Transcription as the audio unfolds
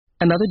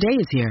Another day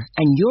is here,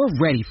 and you're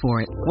ready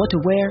for it. What to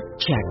wear?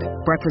 Check.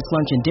 Breakfast,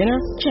 lunch, and dinner?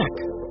 Check.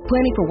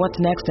 Planning for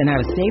what's next and how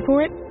to save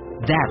for it?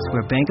 That's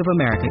where Bank of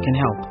America can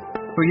help.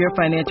 For your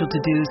financial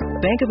to-dos,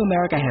 Bank of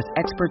America has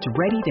experts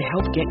ready to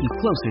help get you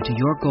closer to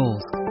your goals.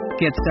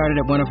 Get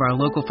started at one of our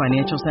local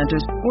financial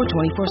centers or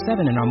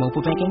 24/7 in our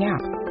mobile banking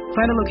app.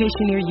 Find a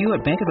location near you at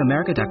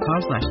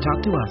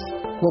bankofamerica.com/talktous.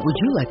 What would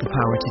you like the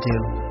power to do?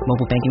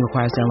 Mobile banking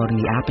requires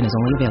downloading the app and is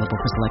only available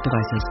for select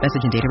devices.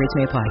 Message and data rates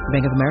may apply.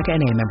 Bank of America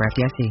N.A., member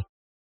FDIC.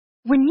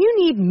 When you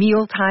need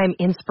mealtime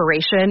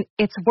inspiration,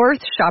 it's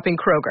worth shopping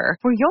Kroger,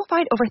 where you'll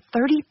find over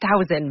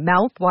 30,000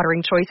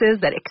 mouth-watering choices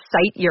that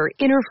excite your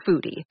inner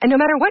foodie. And no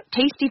matter what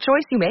tasty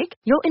choice you make,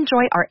 you'll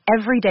enjoy our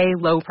everyday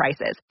low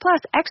prices, plus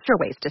extra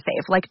ways to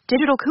save, like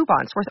digital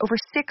coupons worth over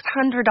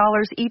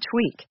 $600 each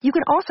week. You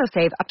can also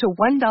save up to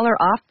 $1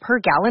 off per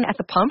gallon at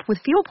the pump with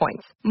fuel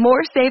points.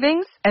 More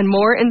savings and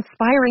more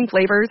inspiring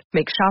flavors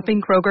make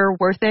shopping Kroger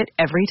worth it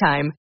every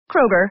time.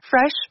 Kroger,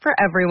 fresh for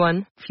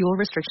everyone. Fuel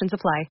restrictions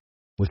apply.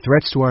 With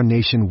threats to our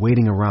nation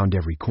waiting around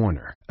every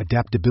corner,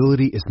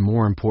 adaptability is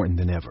more important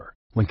than ever.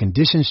 When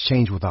conditions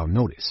change without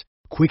notice,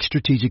 quick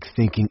strategic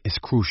thinking is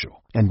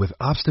crucial. And with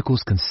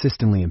obstacles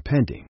consistently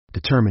impending,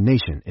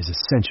 determination is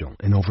essential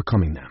in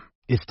overcoming them.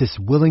 It's this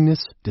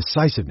willingness,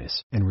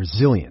 decisiveness, and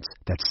resilience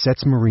that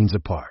sets Marines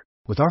apart.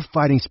 With our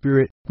fighting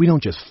spirit, we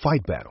don't just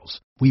fight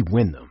battles, we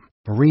win them.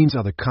 Marines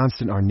are the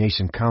constant our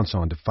nation counts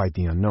on to fight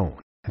the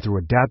unknown. And through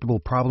adaptable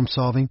problem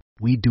solving,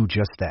 we do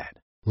just that.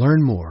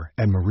 Learn more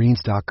at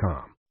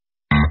marines.com.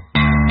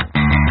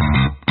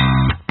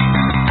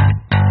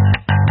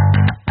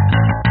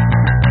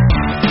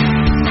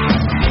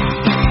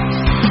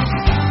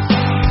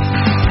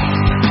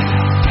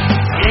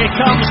 Here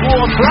comes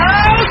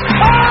Ward-Prowse. Oh,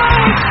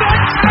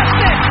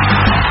 fantastic!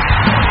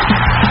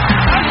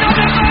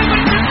 Another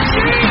moment of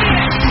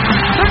genius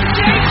from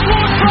James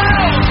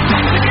Ward-Prowse to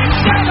give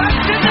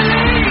Southampton the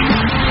lead.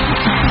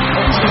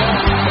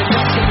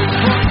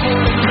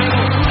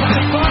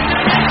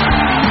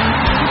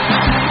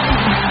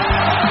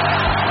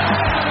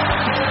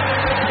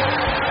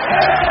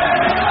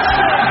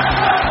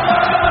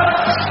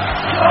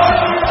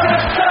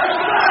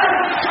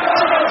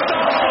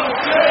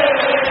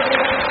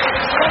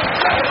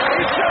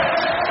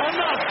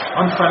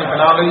 I'm Franny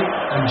Benali,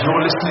 and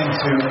you're listening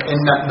to In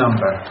That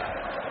Number.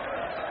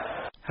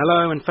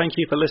 Hello, and thank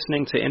you for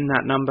listening to In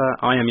That Number.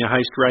 I am your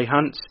host, Ray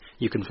Hunt.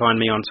 You can find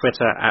me on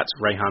Twitter at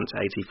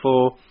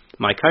RayHunt84.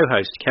 My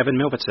co-host, Kevin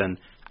Milverton,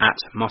 at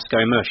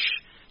Moscow Mush.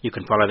 You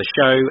can follow the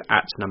show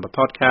at Number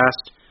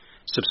Podcast.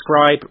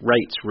 Subscribe,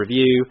 rate,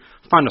 review.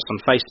 Find us on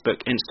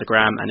Facebook,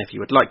 Instagram, and if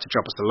you would like to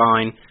drop us a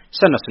line,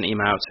 send us an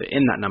email to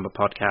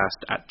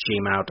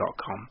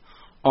inthatnumberpodcast@gmail.com.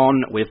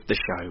 On with the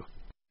show.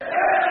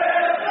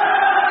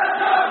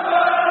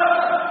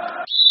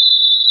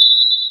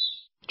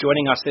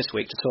 Joining us this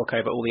week to talk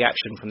over all the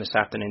action from this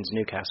afternoon's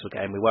Newcastle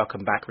game, we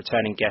welcome back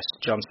returning guest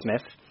John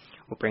Smith.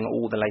 We'll bring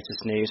all the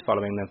latest news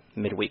following the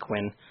midweek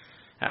win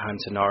at home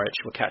to Norwich.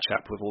 We'll catch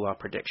up with all our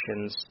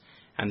predictions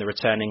and the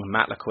returning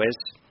Matt LaQuiz.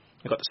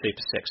 We've got the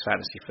Super 6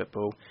 fantasy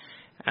football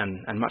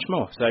and much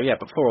more. So yeah,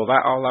 before all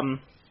that, I'll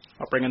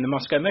bring in the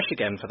Moscow Mush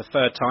again for the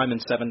third time in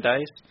 7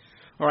 days.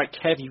 All right,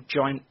 Kev, you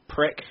giant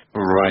prick.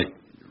 All right,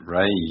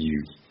 Ray,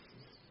 you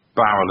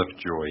barrel of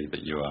joy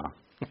that you are.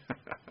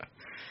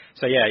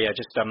 So yeah,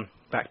 just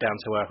back down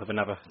to earth with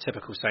another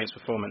typical Saints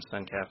performance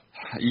then, Kev.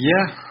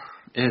 Yeah,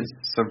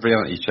 it's a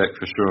reality check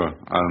for sure.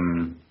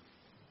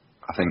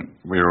 I think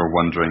we were all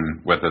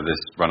wondering whether this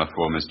run of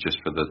form is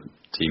just for the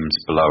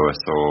teams below us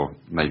or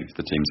maybe for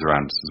the teams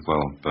around us as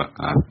well. But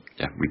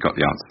yeah, we got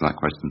the answer to that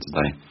question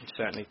today. You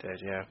certainly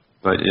did, yeah.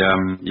 But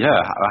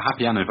yeah, a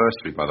happy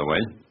anniversary, by the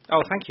way.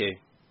 Oh, thank you.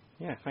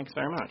 Yeah, thanks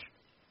very much.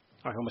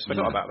 I almost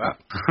forgot about that.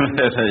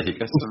 There you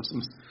go.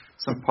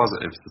 Some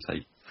positives to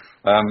take.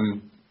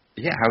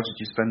 Yeah, how did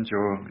you spend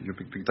your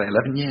big day?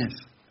 11 years.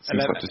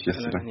 Seems like just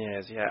yesterday. 11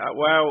 years, yeah.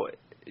 Well,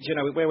 you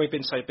know, where we've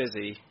been so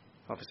busy,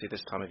 obviously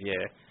this time of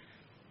year.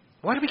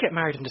 Why did we get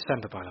married in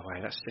December, by the way?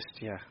 That's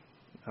just, yeah.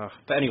 Oh.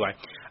 But anyway,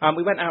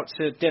 we went out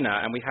to dinner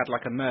and we had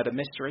like a murder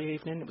mystery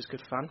evening. It was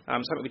good fun.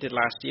 Something we did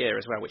last year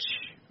as well,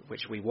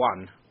 which we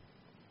won.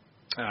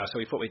 So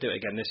we thought we'd do it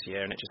again this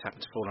year, and it just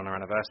happened to fall on our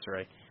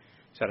anniversary.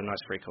 So we had a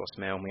nice 3-course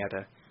meal, and we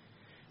had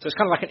So it's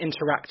kind of like an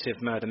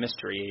interactive murder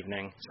mystery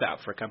evening set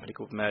up for a company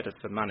called Murdered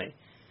for Money,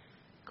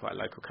 quite a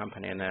local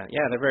company, and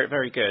yeah, they're very,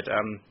 very good.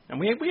 And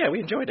we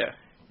enjoyed it.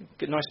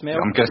 Good, nice meal.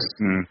 I'm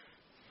guessing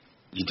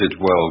you did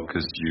well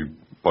because you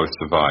both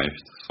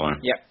survived, so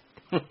yep.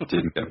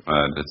 Didn't get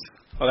murdered.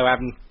 Although I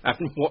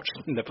haven't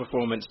watched the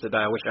performance today.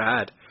 I wish I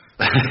had.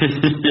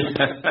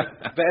 Yeah.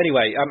 But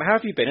anyway, how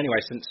have you been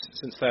anyway since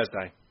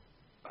Thursday?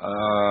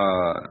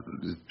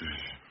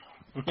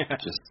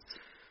 Just.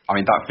 I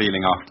mean, that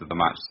feeling after the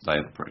match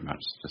today pretty much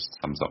just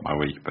sums up my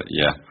week. But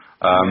yeah,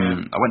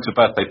 I went to a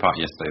birthday party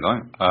yesterday though.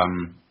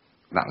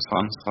 That was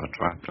fun. So I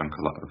drank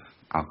a lot of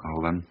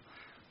alcohol then.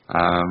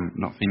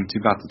 Not feeling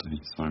too bad today.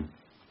 So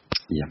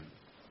yeah.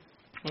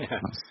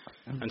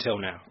 Until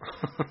now.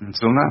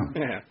 Until now.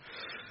 Yeah.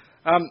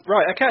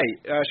 Right, okay.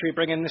 Should we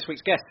bring in this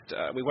week's guest?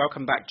 We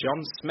welcome back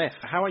John Smith.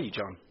 How are you,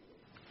 John?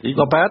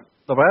 Not bad.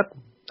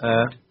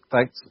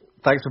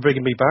 Thanks for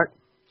bringing me back.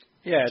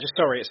 Yeah, just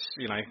sorry, it's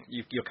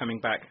you're coming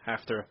back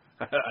after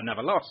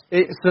another loss.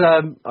 It's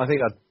I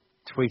think I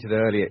tweeted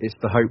earlier. It's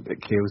the hope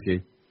that kills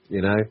you.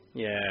 You know.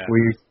 Yeah.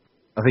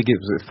 I think it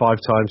was 5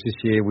 times this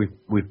year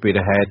we've been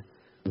ahead,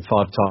 and 5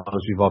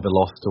 times we've either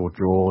lost or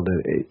drawn.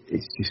 And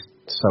it's just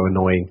so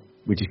annoying.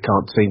 We just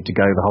can't seem to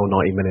go the whole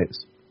 90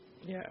 minutes.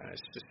 Yeah,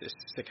 it's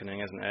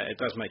sickening, isn't it? It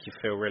does make you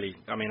feel really.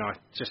 I mean,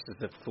 just as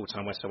the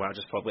full-time Western, I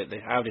just thought,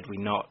 how did we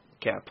not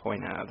get a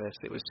point out of this?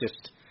 It was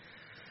just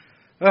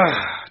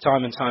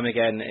time and time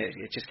again.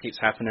 It just keeps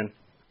happening.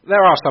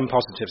 There are some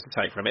positives to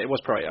take from it. It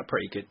was probably a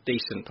pretty good,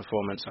 decent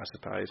performance, I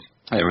suppose.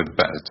 They were the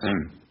better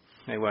team.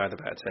 They were the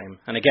better team,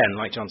 and again,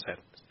 like John said,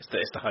 it's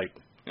the hope.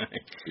 Yep.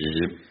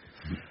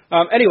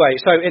 Anyway,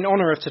 so in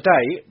honour of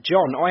today,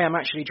 John, I am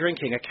actually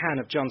drinking a can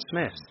of John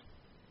Smith.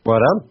 Well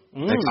done.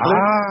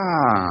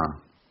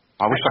 Excellent.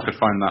 I wish I could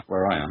find that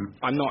where I am.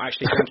 I'm not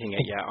actually drinking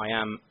it yet. I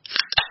am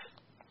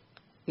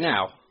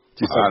now.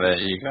 There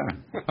you go.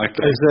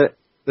 Okay.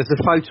 There's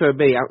a photo of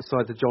me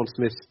outside the John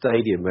Smith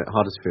Stadium at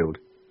Huddersfield,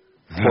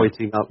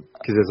 pointing up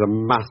because there's a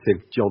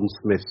massive John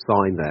Smith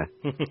sign there.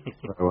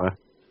 So,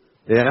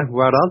 yeah,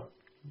 well done.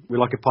 We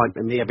like a pint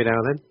of me every now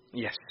and then.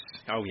 Yes.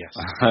 Oh yes.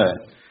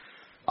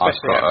 I've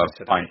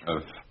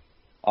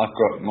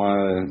got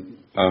my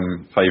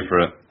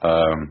favourite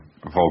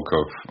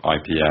Volkov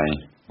IPA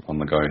on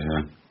the go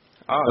here.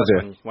 Oh,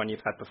 that's one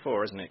you've had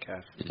before, isn't it,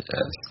 Kev? Yes,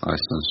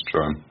 nice and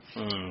strong.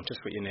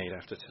 Just what you need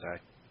after today.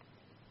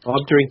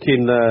 I'm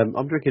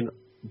drinking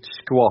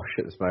squash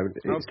at this moment.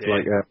 It's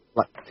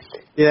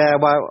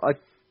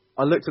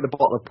I looked at the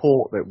bottle of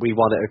port that we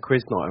won at a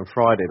quiz night on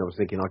Friday, and I was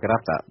thinking I could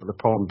have that. But the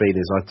problem being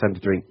is I tend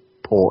to drink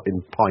port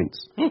in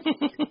pints.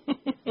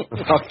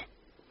 I've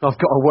got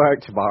to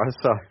work tomorrow,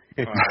 so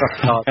I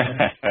can't.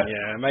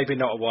 Yeah, maybe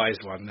not a wise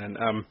one then.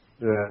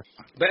 Yeah.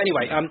 But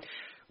anyway,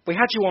 we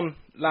had you on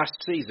last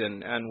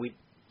season, and we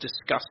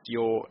discussed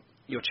your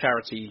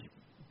charity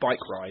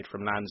bike ride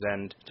from Land's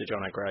End to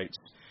John O'Groats.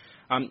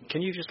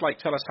 Can you just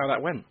tell us how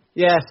that went?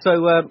 Yeah,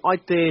 so I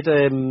did.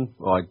 I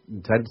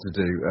intended to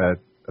do a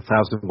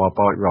 1,000-mile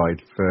bike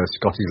ride for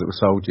Scotty's Little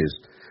Soldiers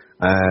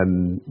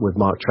with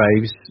Mark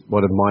Traves,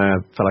 one of my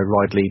fellow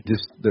ride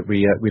leaders that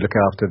we look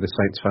after the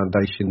Saints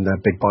Foundation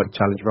Big Bike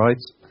Challenge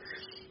rides.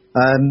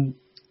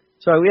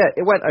 So yeah,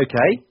 it went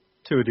okay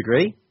to a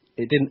degree.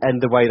 It didn't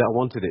end the way that I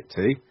wanted it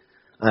to.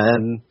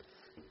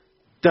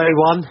 Day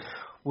one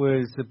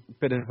was a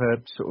bit of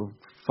a sort of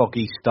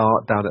foggy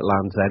start down at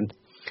Land's End.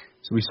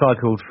 So we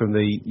cycled from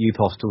the youth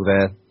hostel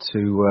there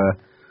to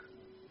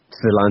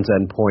the Land's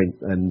End point,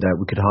 and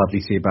we could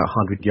hardly see about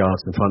 100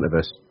 yards in front of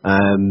us.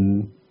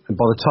 And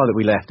by the time that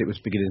we left, it was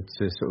beginning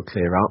to sort of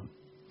clear up.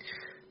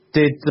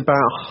 Did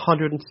about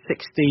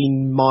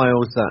 116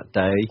 miles that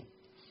day,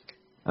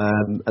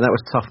 and that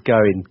was tough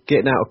going.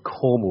 Getting out of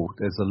Cornwall,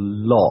 there's a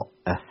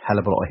hell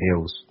of a lot of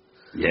hills.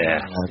 Yeah.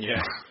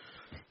 Yeah.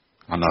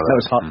 I know that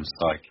was hard.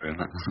 Cycling.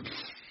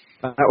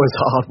 That was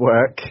hard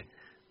work.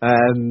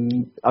 I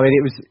mean,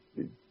 it was,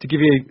 to give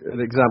you an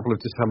example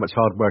of just how much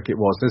hard work it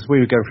was, as we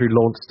were going through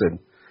Launceston,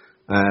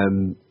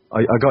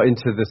 I got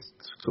into this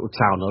sort of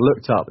town. I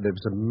looked up, and there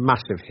was a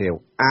massive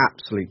hill,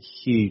 absolute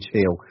huge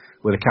hill,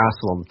 with a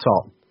castle on the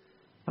top.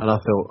 And I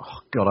thought,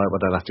 oh, God, I hope I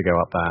don't have to go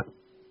up that.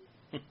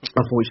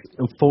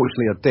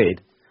 Unfortunately, I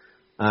did.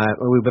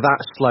 When we were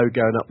that slow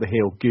going up the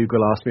hill,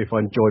 Google asked me if I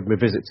enjoyed my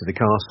visit to the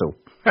castle.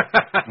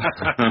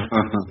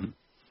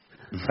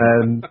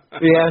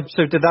 Yeah,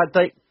 so did that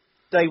day.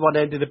 Day one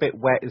ended a bit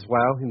wet as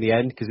well in the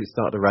end because it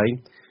started to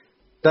rain.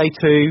 Day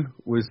two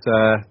was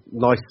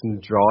nice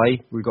and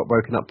dry. We got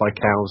woken up by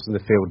cows in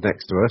the field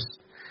next to us.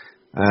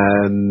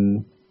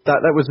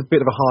 That was a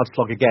bit of a hard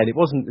slog again. It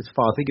wasn't as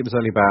far. I think it was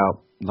only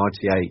about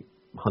 98,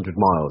 100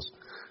 miles.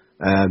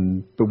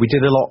 But we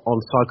did a lot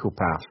on cycle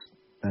paths.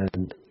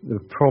 And the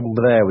problem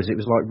there was it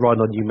was like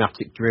riding on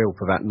pneumatic drill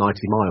for about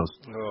 90 miles.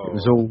 Oh. It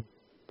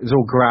was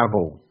all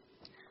gravel.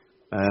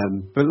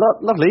 But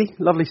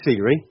lovely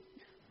scenery.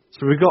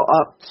 So we got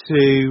up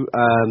to,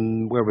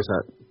 where was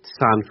that?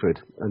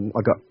 Sanford, and I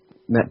got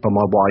met by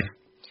my wife.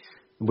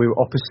 And we were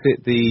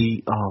opposite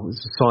it was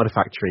a cider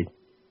factory,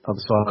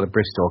 other side of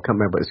Bristol. I can't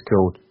remember what it's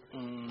called.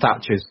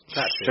 Thatcher's.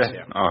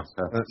 Yeah. Oh,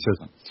 Thatcher's.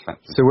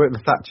 So we're at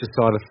the Thatcher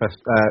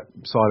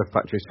cider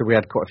factory, so we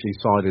had quite a few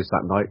ciders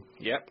that night.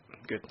 Yep,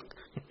 good.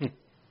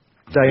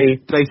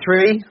 Day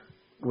three,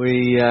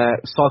 we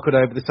cycled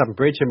over the Severn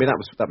Bridge. I mean, that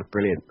was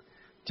brilliant.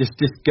 Just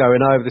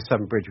going over the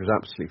Severn Bridge was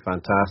absolutely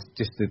fantastic.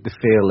 Just the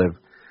feel of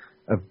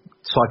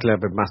cycling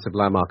over a massive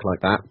landmark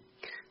like that.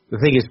 The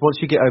thing is, once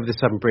you get over the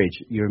Severn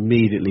Bridge, you're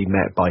immediately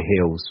met by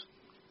hills.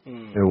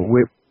 You know,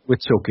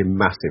 we're talking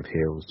massive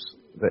hills.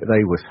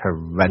 They were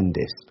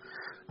horrendous.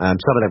 Some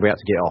of them we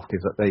had to get off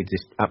because they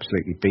just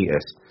absolutely beat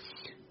us.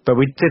 But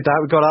we did that.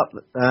 We got up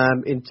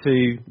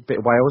into a bit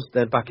of Wales,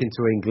 then back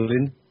into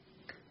England.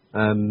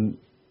 I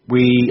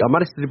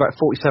managed to do about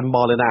 47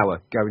 mile an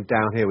hour going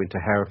downhill into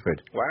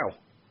Hereford. Wow.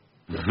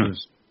 It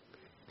was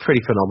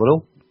pretty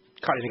phenomenal.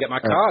 Can't even get my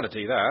car to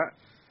do that.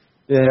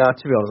 Yeah,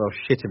 to be honest, I was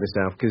shitting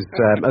myself because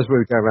as we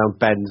were going around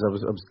bends, I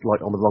was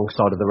like on the wrong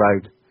side of the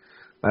road.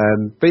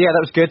 But yeah,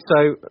 that was good.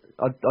 So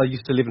I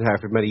used to live in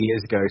Hereford many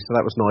years ago, so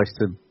that was nice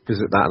to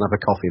visit that and have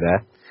a coffee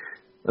there.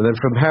 And then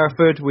from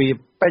Hereford, we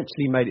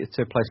eventually made it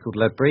to a place called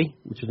Ledbury,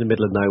 which is in the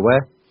middle of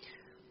nowhere.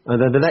 And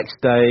then the next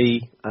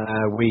day,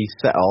 we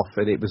set off,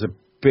 and it was a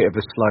bit of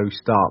a slow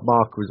start.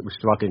 Mark was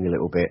struggling a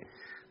little bit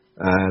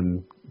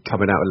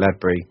coming out of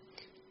Ledbury.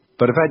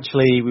 But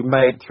eventually we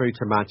made it through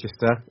to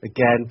Manchester,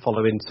 again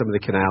following some of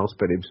the canals,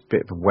 but it was a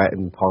bit of a wet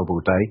and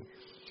horrible day.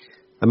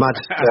 And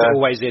Manchester, as it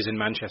always is in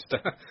Manchester.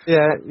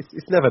 Yeah,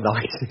 it's never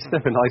nice. It's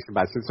never nice in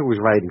Manchester. It's always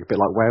raining, a bit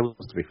like Wales,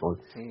 to be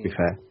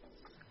fair.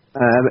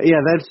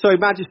 So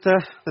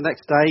Manchester, the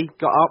next day,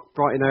 got up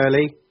bright and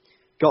early,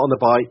 got on the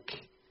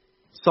bike,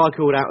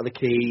 cycled out of the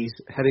Quays,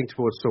 heading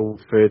towards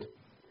Salford,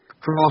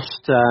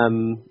 crossed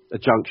a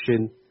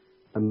junction,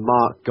 and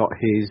Mark got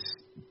his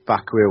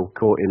back wheel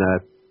caught in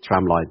a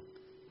tram line.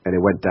 And it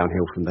went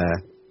downhill from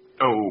there.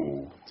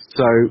 Oh.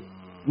 So,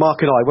 Mark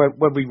and I,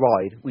 when we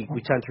ride, we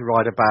tend to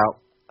ride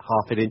about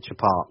half an inch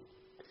apart,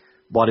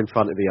 one in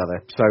front of the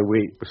other. So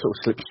we sort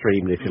of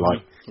slipstreaming, if you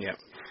like. Yeah.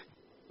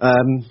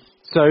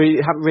 So it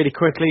happened really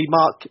quickly.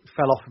 Mark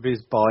fell off of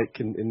his bike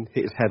and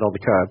hit his head on the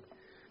curb.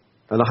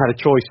 And I had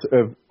a choice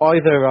of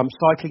either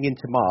cycling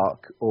into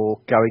Mark or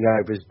going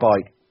over his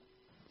bike.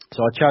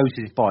 So I chose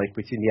his bike,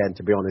 which in the end,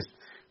 to be honest,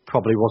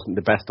 probably wasn't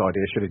the best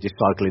idea. I should have just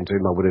cycled into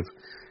him. I would have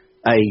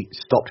A,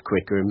 stopped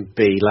quicker, and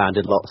B,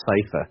 landed a lot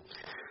safer.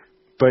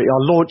 But I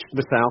launched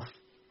myself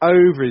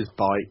over his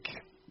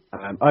bike,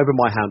 over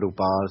my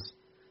handlebars,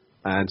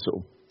 and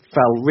sort of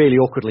fell really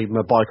awkwardly with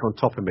my bike on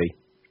top of me,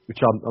 which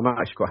I'm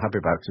actually quite happy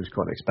about because it was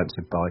quite an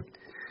expensive bike.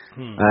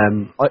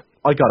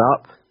 I got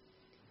up,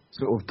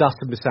 sort of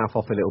dusted myself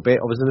off a little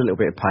bit. I was in a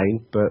little bit of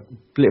pain, but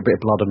a little bit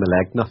of blood on my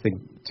leg,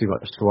 nothing too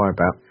much to worry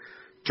about.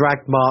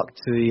 Dragged Mark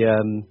to the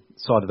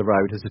side of the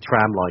road as a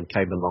tram line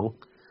came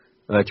along.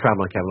 I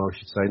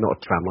should say, not a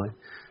tram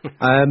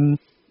line.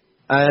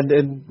 And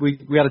then we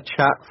had a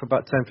chat for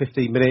about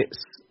 10-15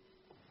 minutes.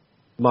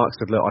 Mark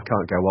said, "Look, I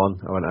can't go on."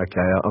 I went,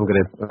 "Okay, I'm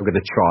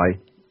gonna try.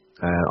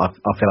 I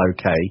feel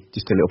okay,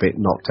 just a little bit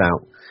knocked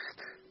out."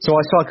 So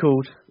I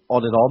cycled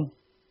on and on.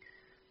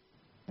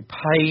 The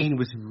pain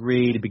was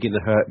really beginning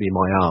to hurt me in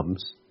my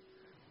arms.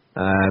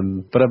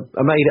 But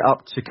I made it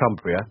up to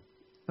Cumbria.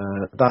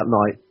 That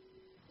night,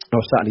 I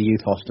was sat in a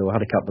youth hostel. I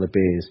had a couple of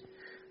beers.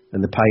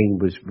 And the pain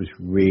was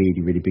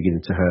really, really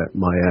beginning to hurt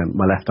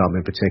my left arm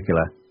in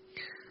particular.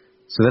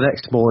 So the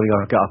next morning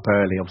I got up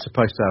early. I was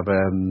supposed to have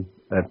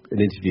an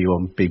interview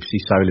on BBC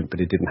Solent, but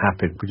it didn't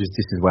happen, which is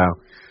just as well,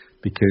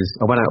 because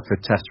I went out for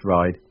a test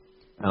ride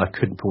and I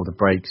couldn't pull the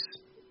brakes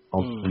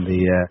on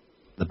the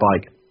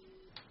bike.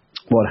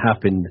 What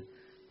happened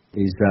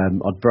is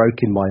I'd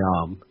broken my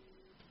arm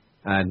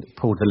and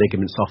pulled the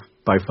ligaments off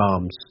both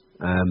arms,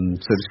 so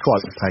it was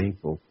quite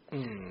painful.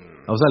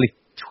 I was only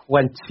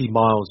 20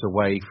 miles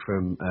away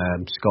from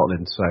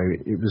Scotland, so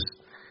it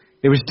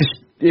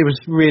was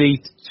really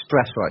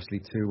stressful actually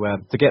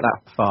to get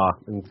that far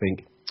and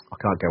think I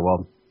can't go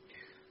on.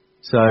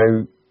 So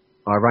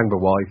I rang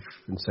my wife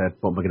and said,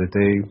 "What am I going to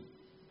do?"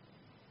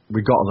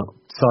 We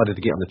decided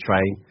to get on the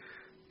train.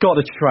 Got on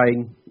the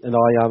train, and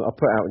I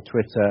put out on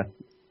Twitter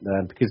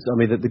because I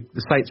mean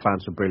the Saints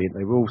fans were brilliant.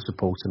 They were all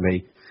supporting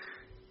me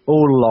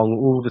all along,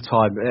 all the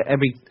time.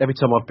 Every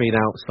time I've been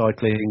out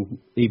cycling,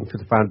 even for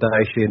the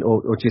foundation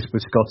or just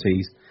with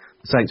Scotties,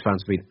 the Saints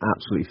fans have been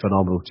absolutely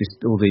phenomenal.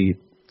 Just all the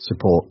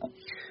support,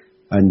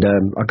 and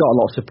I got a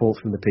lot of support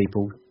from the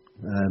people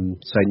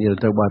saying,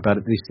 "Don't worry about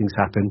it. These things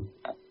happen."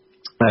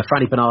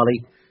 Franny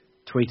Benali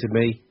tweeted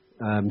me,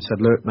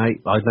 said, "Look, mate,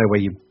 I know where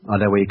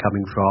you're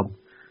coming from.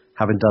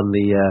 Having done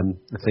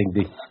the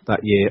thing that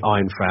year,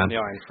 Iron Fran." The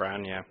Iron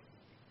Fran, yeah.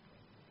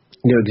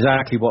 Knew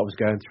exactly what I was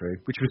going through,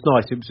 which was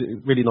nice. It was a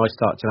really nice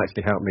touch and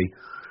actually helped me.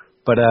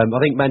 But I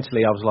think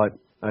mentally I was like,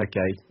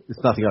 okay,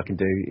 there's nothing I can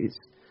do.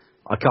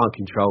 I can't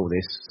control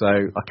this, so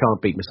I can't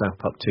beat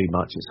myself up too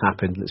much. It's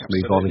happened. Let's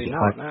move on and get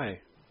home. No.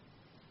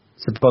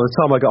 So by the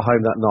time I got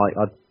home that night,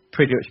 I'd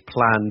pretty much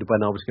planned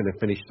when I was going to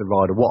finish the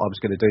ride or what I was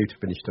going to do to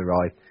finish the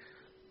ride.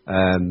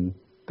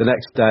 The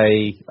next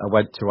day, I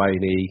went to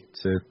A&E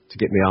to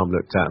get my arm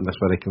looked at, and that's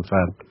where they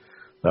confirmed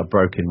that I'd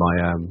broken my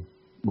arm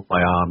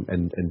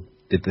and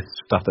did the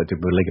stuff that I did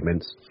with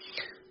ligaments.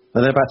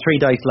 And then about 3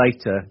 days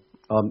later,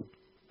 I'm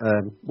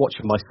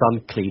watching my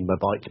son clean my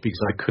bike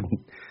because I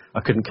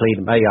couldn't clean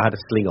them. A, I had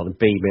a sling on, and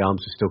B, my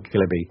arms were still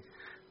killing me.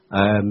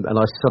 And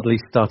I suddenly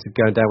started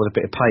going down with a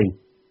bit of pain.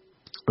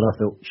 And I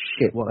thought,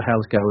 shit, what the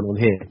hell's going on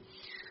here?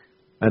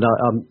 And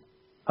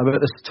I'm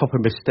at the top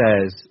of my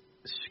stairs,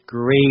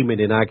 screaming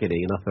in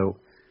agony, and I thought,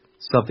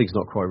 something's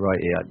not quite right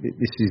here.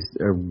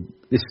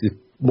 This is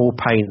more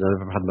pain than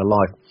I've ever had in my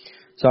life.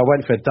 So I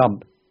went for a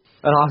dump,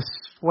 and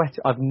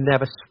I've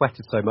never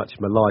sweated so much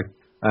in my life.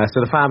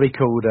 So the family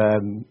called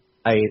an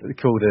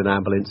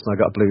ambulance, and I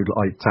got a blue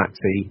light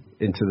taxi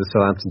into the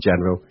Southampton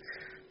General.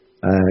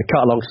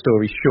 Cut a long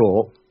story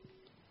short,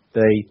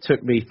 they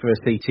took me for a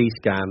CT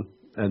scan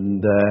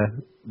and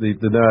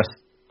the nurse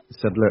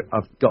said, "Look,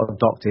 I've got a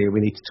doctor here.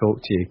 We need to talk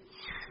to you."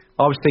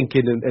 I was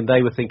thinking, and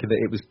they were thinking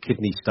that it was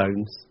kidney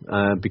stones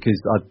because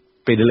I'd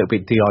been a little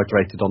bit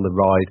dehydrated on the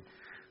ride,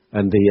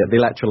 and the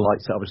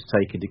electrolytes that I was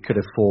taking, it could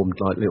have formed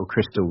like little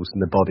crystals in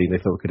the body, and they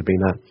thought it could have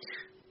been that.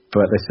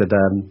 But they said,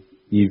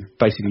 "You've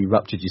basically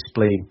ruptured your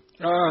spleen."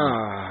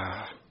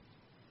 Ah.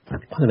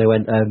 And they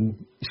went,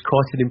 "It's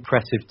quite an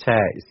impressive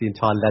tear. It's the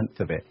entire length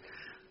of it."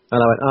 And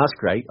I went, "Oh, that's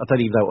great. I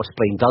don't even know what a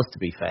spleen does, to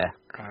be fair."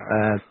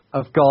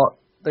 I've got,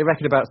 they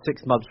reckon, about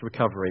 6 months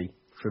recovery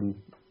from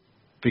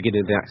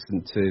beginning of the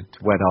accident to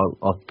when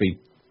I'll be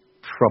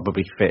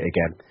probably fit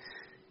again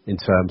in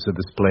terms of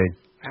the spleen.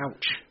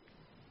 Ouch.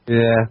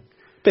 Yeah.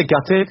 Bit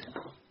gutted,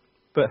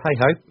 but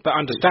hey-ho. But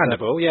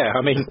understandable, yeah.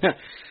 I mean,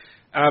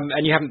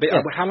 and you haven't been...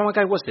 Yeah. How long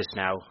ago was this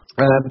now?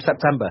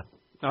 September.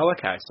 Oh,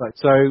 okay.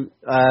 So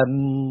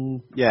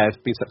yeah, it's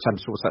been September,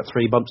 so what's that,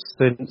 3 months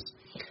since?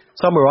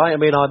 So I'm all right. I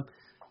mean,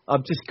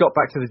 I've just got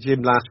back to the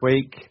gym last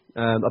week.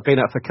 I've been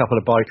out for a couple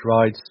of bike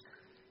rides.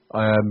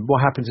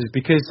 What happens is,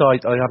 because I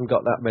haven't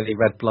got that many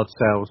red blood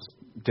cells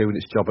doing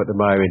its job at the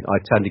moment, I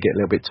tend to get a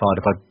little bit tired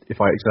if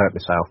I exert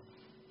myself.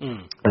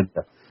 And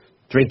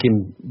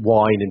drinking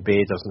wine and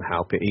beer doesn't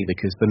help it either,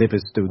 because the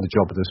liver's doing the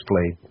job of the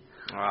spleen.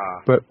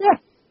 But yeah,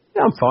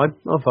 I'm fine.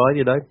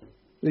 You know,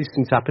 these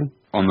things happen.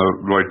 On the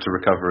road to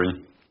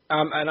recovery.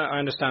 And I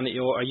understand that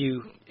are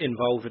you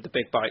involved with the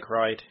big bike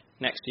ride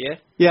next year?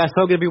 Yeah,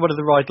 so I'm going to be one of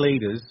the ride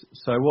leaders.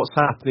 So what's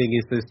happening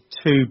is there's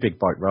 2 big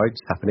bike rides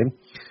happening.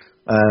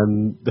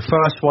 The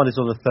first one is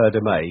on the 3rd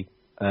of May,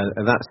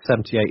 and that's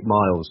 78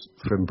 miles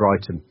from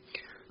Brighton.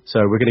 So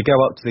we're going to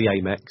go up to the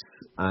Amex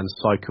and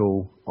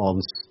cycle on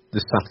the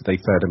Saturday,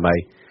 3rd of May,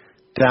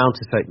 down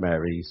to St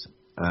Mary's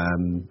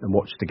and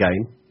watch the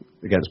game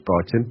against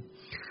Brighton.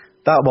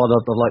 That one,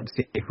 I'd like to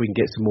see if we can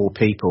get some more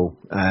people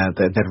that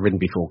have never ridden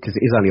before, because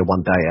it is only a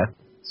one-dayer,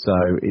 so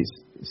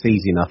it's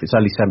easy enough. It's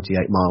only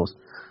 78 miles.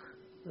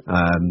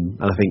 And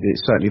I think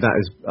certainly that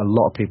is, a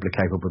lot of people are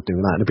capable of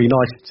doing that. And it'd be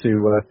nice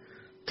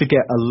to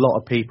get a lot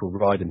of people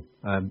riding.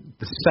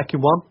 The second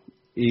one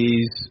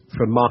is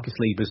from Marcus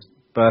Lieber's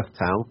birth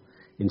town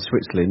in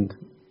Switzerland,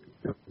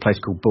 a place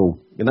called Bull.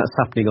 And that's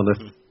happening on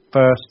the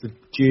 1st of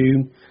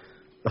June.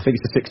 I think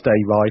it's a 6-day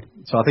ride.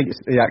 So I think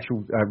the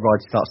actual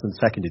ride starts on the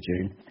 2nd of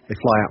June. They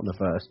fly out on the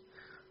 1st.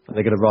 And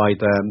they're going to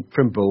ride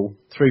from Bull,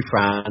 through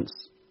France,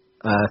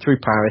 through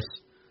Paris,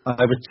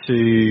 over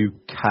to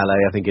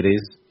Calais, I think it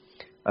is.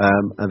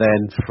 And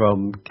then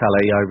from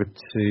Calais over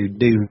to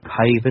New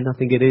Haven, I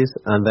think it is.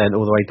 And then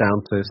all the way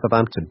down to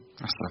Southampton.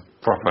 That's a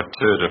proper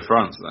Tour de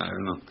France there,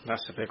 isn't it?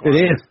 That's a big one.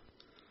 It is.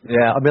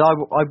 Yeah, I mean,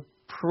 I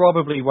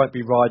probably won't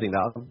be riding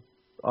that.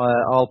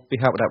 I'll be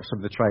helping out with some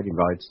of the training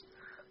rides.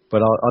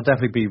 But I'll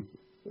definitely be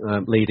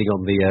leading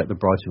on the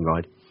Brighton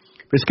ride.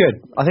 But it's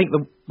good. I think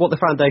what the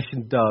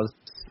foundation does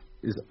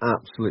is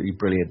absolutely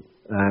brilliant.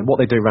 What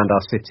they do around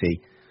our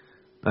city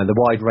and the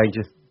wide range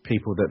of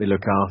people that they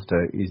look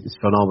after is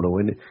phenomenal.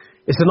 And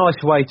it's a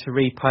nice way to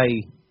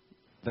repay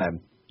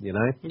them, you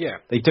know? Yeah.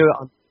 They do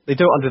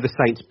it under the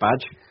Saints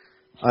badge.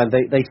 And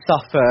they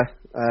suffer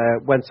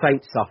when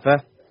Saints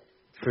suffer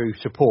through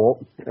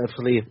support.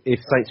 Obviously, if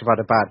Saints have had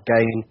a bad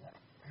game,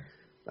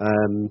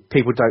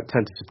 people don't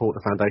tend to support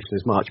the foundation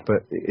as much,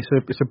 but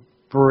it's a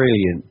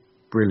brilliant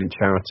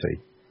charity,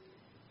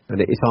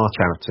 and it's our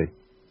charity.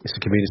 It's a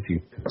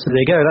community. So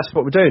there you go. That's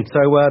what we're doing. So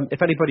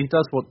if anybody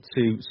does want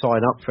to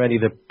sign up for any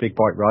of the big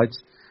bike rides,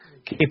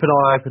 keep an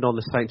eye open on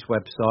the Saints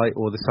website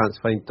or the Saints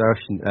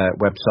Foundation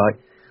website.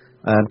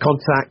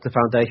 Contact the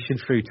foundation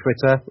through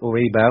Twitter or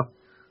email,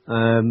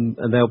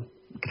 and they'll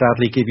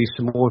gladly give you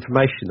some more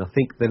information. I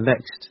think the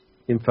next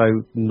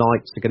info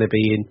nights are going to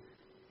be in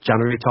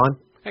January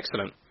time.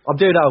 Excellent. I'm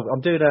doing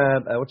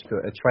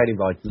a training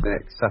ride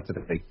next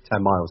Saturday, 10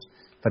 miles,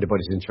 if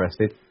anybody's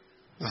interested.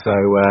 So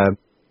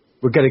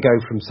we're going to go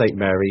from St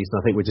Mary's,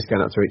 and I think we're just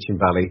going up to Itchen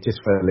Valley just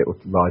for a little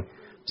ride.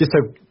 Just so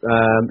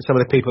some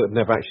of the people that have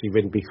never actually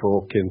ridden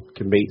before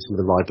can meet some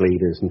of the ride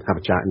leaders and have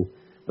a chat and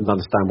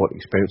understand what the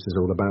experience is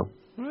all about.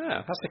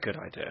 Yeah, that's a good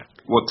idea.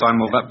 What time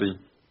will that be?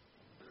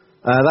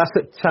 That's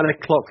at 10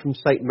 o'clock from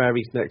St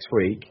Mary's next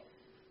week.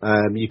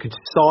 You can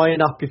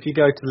sign up if you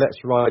go to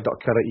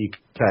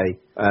letsride.co.uk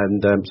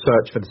and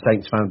search for the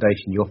Saints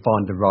Foundation. You'll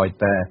find the ride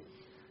there.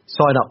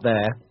 Sign up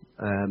there.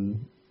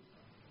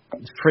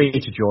 It's free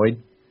to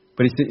join,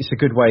 but it's a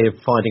good way of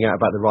finding out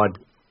about the ride.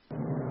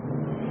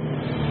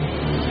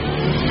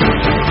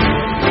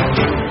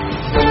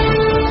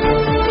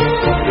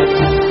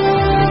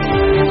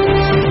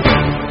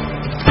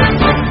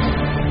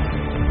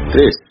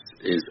 This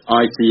is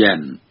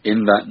ITN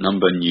In That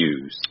Number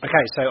News.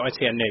 Okay, so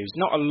ITN News.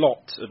 Not a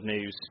lot of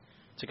news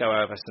to go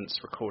over since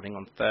recording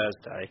on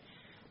Thursday,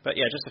 but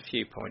yeah, just a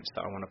few points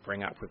that I want to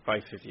bring up with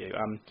both of you.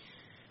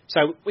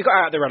 So we got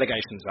out of the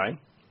relegation zone.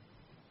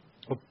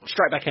 We're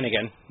straight back in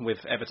again with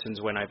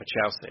Everton's win over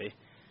Chelsea,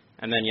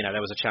 and then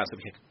there was a chance that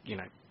we could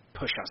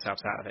push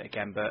ourselves out of it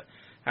again. But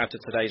after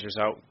today's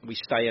result, we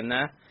stay in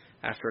there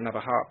after another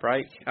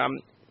heartbreak.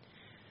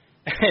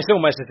 It's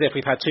almost as if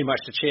we've had too much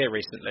to cheer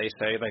recently,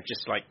 so they've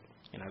just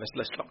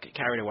let's not get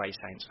carried away,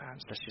 Saints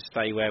fans. Let's just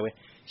stay where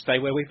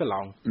we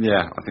belong.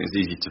 Yeah, I think it's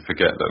easy to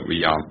forget that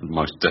we are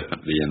most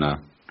definitely in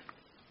a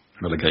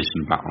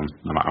relegation battle,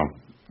 no matter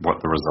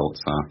what the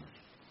results are.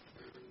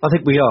 I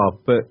think we are,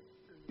 but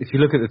if you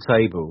look at the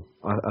table,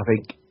 I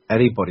think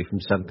anybody from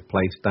 7th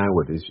place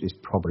downward is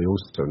probably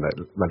also in that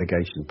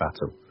relegation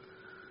battle.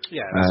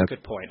 Yeah, that's a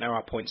good point. There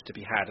are points to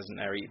be had, isn't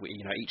there?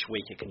 Each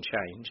week it can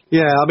change.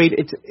 Yeah, I mean,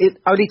 it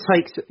only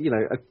takes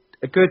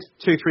a good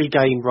 2-3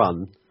 game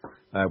run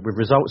with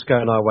results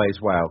going our way as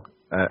well,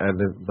 and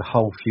the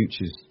whole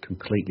future's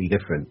completely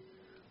different.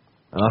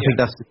 And I think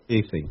that's the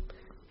key thing.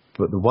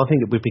 But the one thing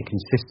that we've been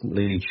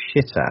consistently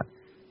shit at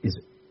is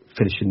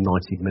finishing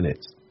 90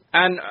 minutes.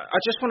 And I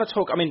just want to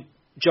talk. I mean,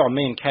 John,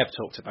 me and Kev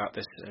talked about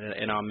this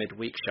in our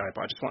midweek show,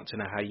 but I just want to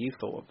know how you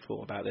thought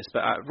about this.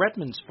 But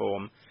Redmond's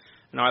form.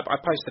 Now, I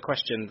posed the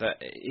question that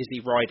is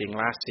he riding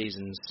last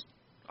season's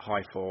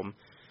high form?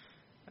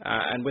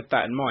 And with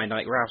that in mind,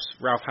 like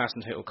Ralph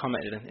Hasenhüttl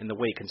commented in the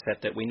week and said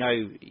that we know,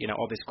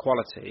 of his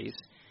qualities,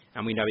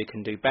 and we know he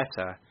can do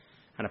better.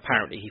 And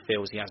apparently, he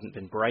feels he hasn't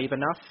been brave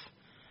enough.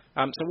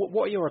 So,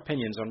 what are your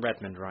opinions on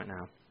Redmond right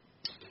now?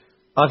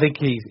 I think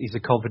he's a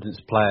confidence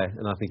player,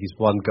 and I think he's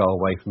one goal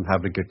away from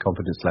having a good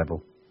confidence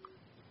level.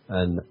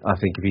 And I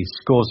think if he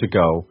scores a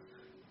goal,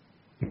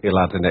 he'll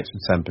add an extra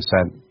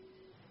 10%.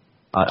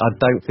 I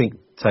don't think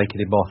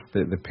taking him off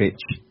the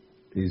pitch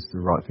is the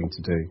right thing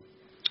to do.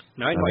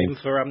 No, not even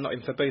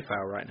for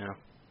Boufal right now.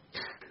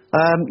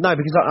 No,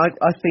 because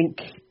I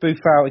think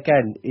Boufal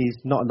again is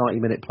not a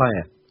 90-minute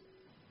player.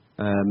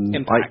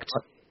 Impact.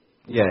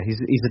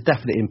 He's a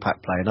definite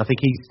impact player, and I think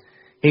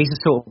he's the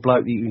sort of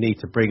bloke that you need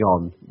to bring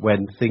on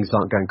when things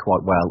aren't going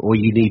quite well, or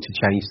you need to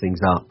change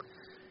things up.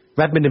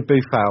 Redmond and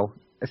Boufal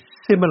are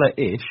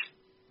similar-ish.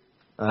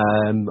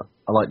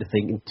 I like to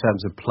think in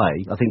terms of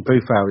play. I think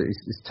Boufal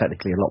is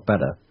technically a lot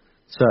better.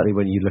 Certainly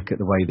when you look at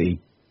the way that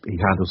he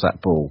handles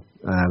that ball,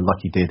 like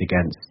he did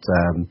against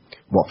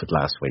Watford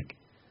last week,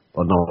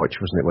 or Norwich,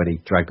 wasn't it, when he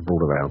dragged the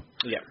ball around?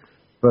 Yeah.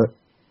 But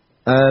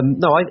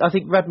no, I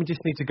think Redmond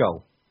just needs a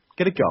goal.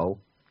 Get a goal,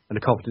 and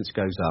the confidence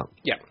goes up.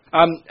 Yeah.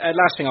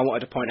 Last thing I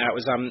wanted to point out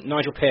was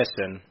Nigel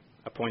Pearson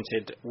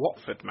appointed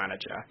Watford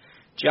manager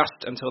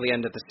just until the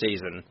end of the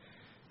season.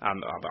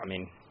 But I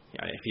mean,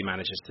 if he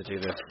manages to do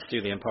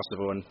the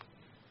impossible and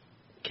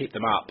keep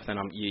them up, then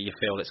you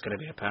feel it's going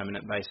to be a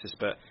permanent basis.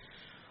 But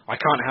I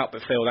can't help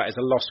but feel that is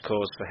a lost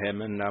cause for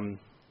him, and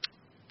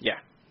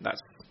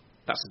that's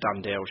a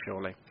done deal,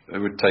 surely. It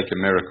would take a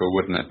miracle,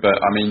 wouldn't it? But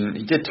I mean,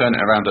 he did turn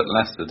it around at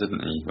Leicester,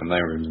 didn't he, when they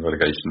were in the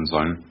relegation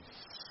zone?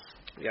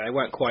 Yeah, they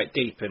weren't quite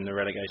deep in the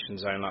relegation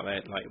zone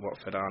like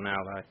Watford are now,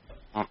 though.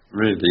 Not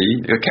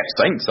really. They kept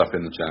Saints up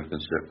in the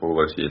Championship all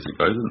those years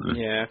ago, didn't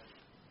they? Yeah.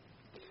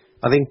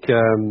 I think,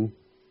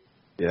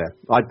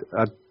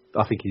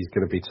 I think he's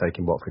going to be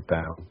taking Watford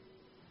down.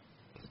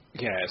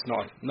 Yeah, it's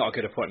not a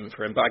good appointment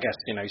for him, but I guess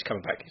he's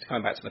coming back. He's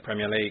coming back to the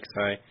Premier League,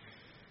 so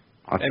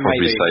I'd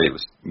probably say it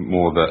was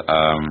more that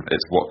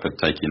it's Watford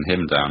taking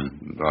him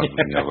down rather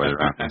than the other way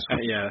around.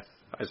 Yeah,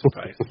 I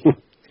suppose.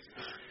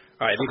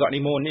 All right, have you got any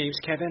more news,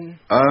 Kevin?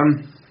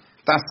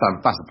 That's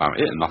about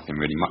it. Nothing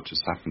really much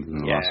has happened in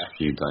the last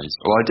few days.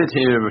 Well, I did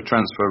hear a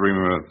transfer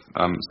rumour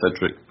of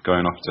Cedric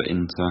going off to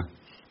Inter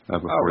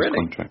before his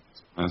contract.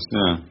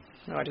 Yeah.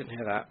 No, I didn't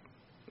hear that.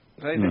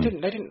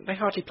 They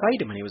hardly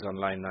played him when he was on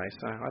loan though,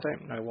 so I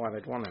don't know why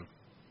they'd want him.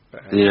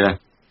 But, yeah,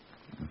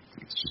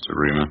 it's just a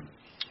rumour.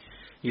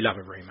 You love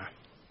a rumour.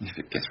 If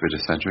it gets rid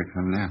of Cedric,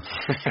 then yeah.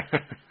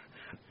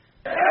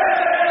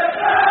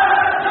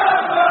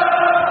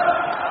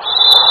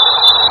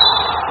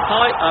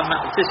 Hi, I'm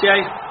Matt Letitia,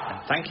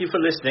 and thank you for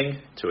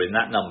listening to In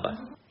That Number.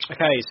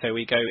 Okay, so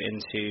we go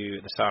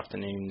into this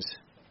afternoon's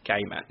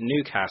game at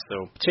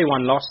Newcastle.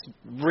 2-1 loss,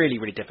 really,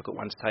 really difficult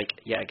one to take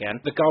yet again.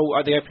 The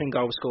opening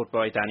goal was scored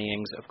by Danny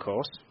Ings, of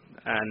course,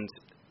 and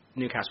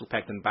Newcastle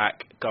pegged them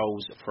back.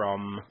 Goals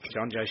from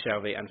John Joe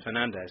Shelby and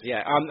Fernandez.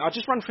 Yeah, I'll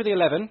just run through the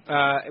 11.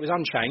 It was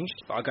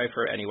unchanged, but I'll go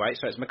through it anyway.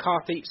 So it's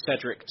McCarthy,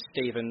 Cedric,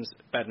 Stevens,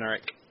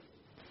 Bednarek,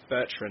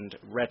 Bertrand,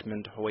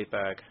 Redmond,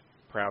 Højbjerg,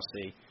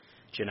 Prowsey,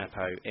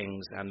 Gineppo,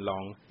 Ings and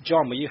Long.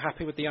 John, were you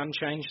happy with the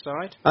unchanged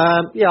side?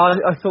 Yeah,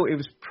 I thought it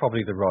was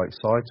probably the right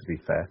side, to be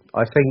fair.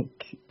 I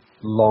think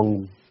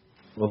Long,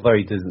 although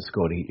he doesn't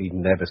score, he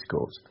never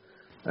scores.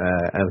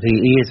 And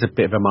he is a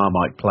bit of a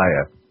Marmite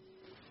player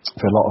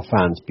for a lot of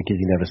fans because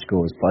he never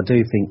scores. But I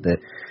do think that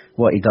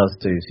what he does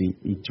do is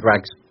he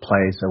drags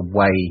players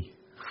away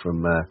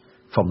from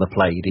the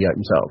play. He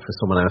opens up for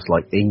someone else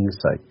like Ings.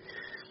 So,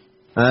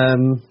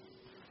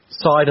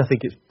 side, I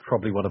think it's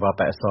probably one of our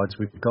better sides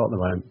we've got at the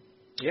moment.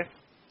 Yeah.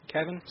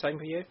 Kevin, same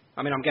for you?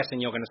 I mean, I'm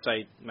guessing you're going to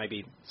say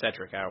maybe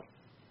Cedric out.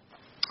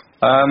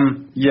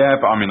 Yeah,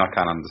 but I mean, I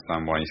can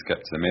understand why he's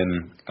kept him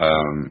in.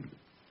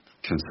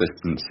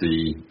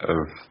 Consistency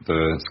of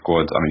the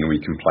squad. I mean, we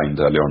complained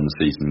earlier on in the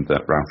season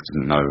that Ralph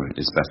didn't know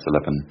his best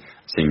 11.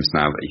 Seems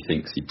now that he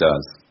thinks he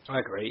does. I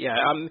agree, yeah.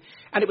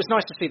 And it was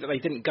nice to see that they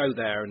didn't go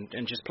there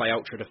and just play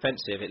ultra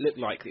defensive. It looked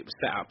like it was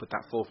set up with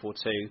that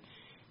 4-4-2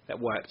 that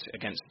worked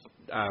against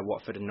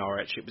Watford and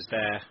Norwich. It was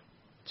there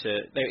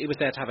he was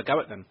there to have a go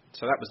at them.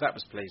 So that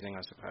was pleasing,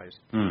 I suppose.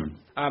 Mm.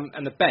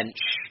 And the bench,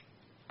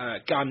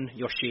 Gunn,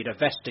 Yoshida,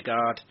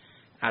 Vestergaard,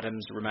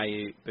 Adams,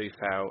 Romeu,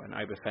 Buffal, and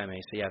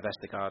Obafemi. So yeah,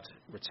 Vestergaard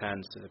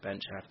returns to the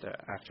bench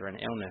after an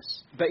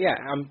illness. But yeah,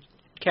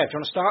 Kev, do you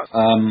want to start?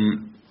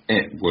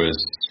 It was,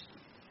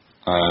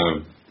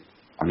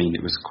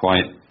 it was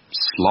quite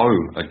slow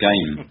a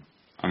game.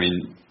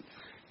 It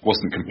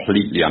wasn't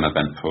completely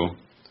uneventful.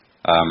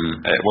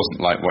 It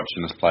wasn't like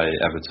watching us play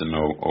Everton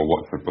or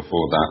Watford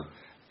before that.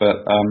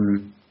 But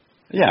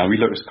we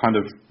looked kind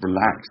of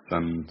relaxed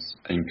and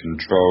in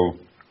control.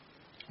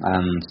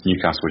 And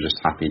Newcastle were just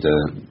happy to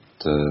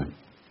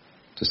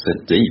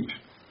sit deep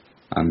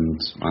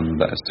and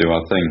let us do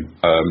our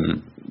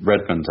thing.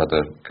 Redmond had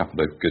a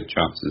couple of good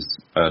chances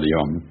early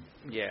on.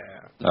 Yeah.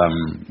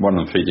 One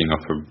of them feeding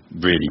off a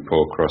really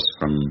poor cross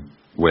from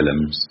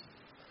Willems,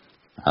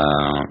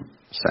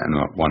 setting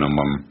them up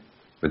one-on-one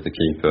with the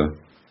keeper.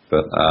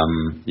 But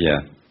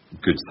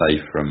good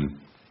save from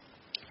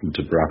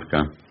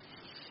Dubravka.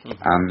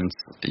 And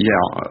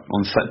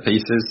on set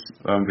pieces,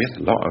 we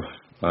had a lot of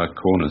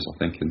corners, I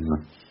think, in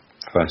the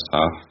first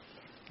half.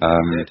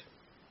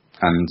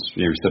 And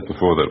we said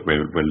before that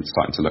we're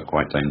starting to look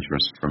quite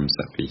dangerous from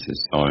set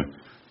pieces, so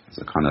it's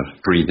a kind of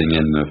breathing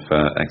in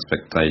of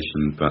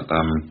expectation, but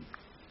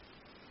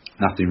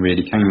nothing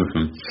really came of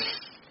them.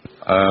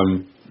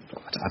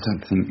 I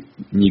don't think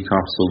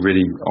Newcastle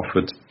really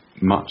offered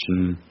much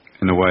in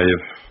a way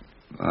of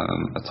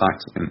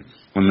attacks. I think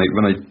when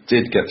they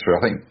did get through,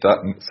 I think that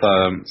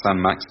San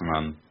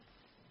Maximan,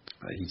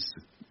 he's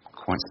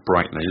quite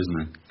sprightly,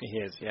 isn't he? He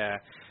is, yeah.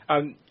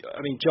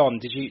 John,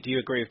 do you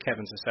agree with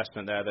Kevin's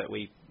assessment there that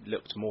we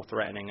looked more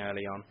threatening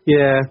early on?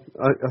 Yeah,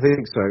 I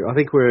think so. I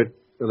think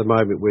at the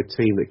moment we're a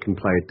team that can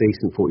play a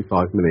decent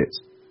 45 minutes,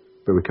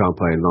 but we can't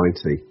play in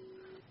 90.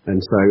 And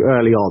so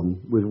early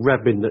on, with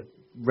Redmond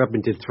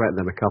did threaten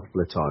them a couple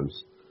of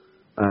times.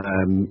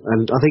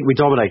 And I think we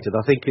dominated.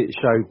 I think it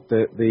showed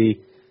that the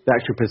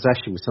actual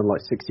possession was something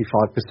like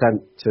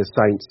 65% to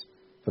Saints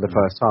for the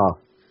first half.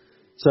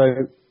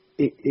 So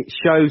it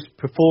shows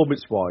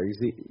performance-wise,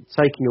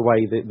 taking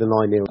away the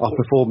 9-0, our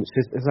performance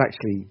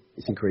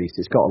it's increased.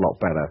 It's got a lot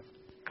better.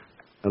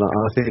 And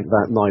I think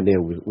that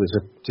 9-0 was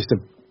just a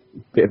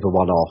bit of a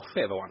one-off.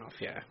 Bit of a one-off,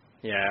 yeah.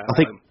 Yeah,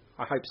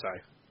 I hope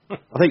so.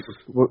 I think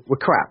we're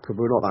crap, but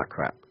we're not that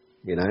crap,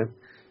 you know.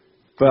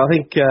 But I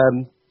think,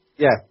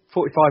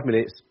 45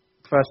 minutes,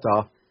 first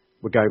half,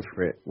 we're going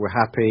for it. We're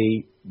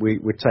happy. We're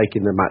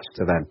taking the match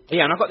to them.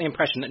 Yeah, and I got the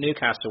impression that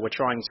Newcastle were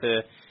trying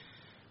to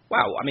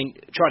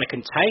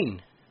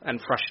contain and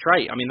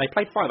frustrate. They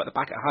played 5 at the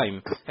back at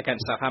home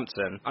against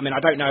Southampton. I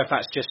don't know if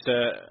that's just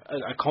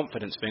a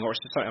confidence thing or it's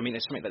just something,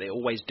 it's something that they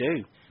always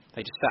do.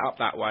 They just set up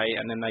that way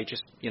and then they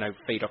just,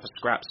 feed off of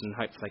scraps and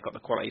hope they got the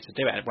quality to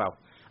do it. Well,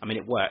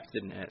 it worked,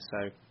 didn't it?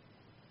 So,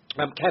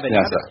 Kevin,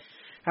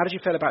 how did you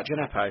feel about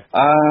Djenepo?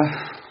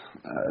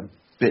 A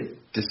bit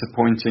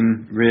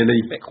disappointing, really.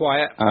 A bit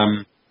quiet?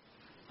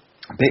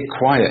 A bit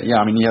quiet,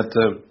 yeah. He had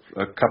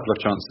a couple of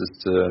chances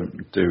to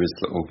do his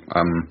little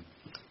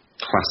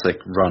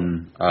classic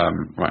run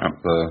right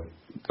up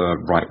the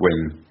right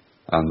wing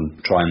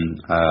and try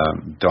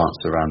and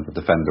dance around the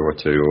defender or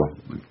two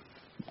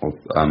or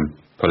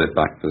put it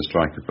back for the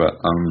striker. But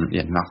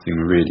nothing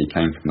really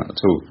came from that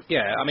at all.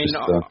 Yeah,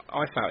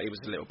 I felt he was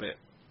a little bit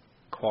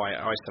quiet,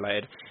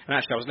 isolated. And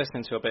actually, I was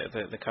listening to a bit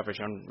of the coverage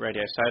on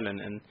Radio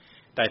Solent, and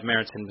Dave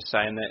Merrington was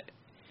saying that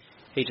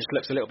he just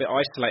looks a little bit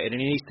isolated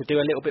and he needs to do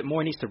a little bit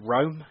more. He needs to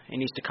roam. He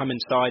needs to come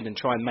inside and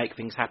try and make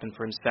things happen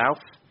for himself.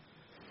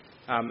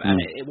 And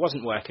it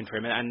wasn't working for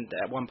him. And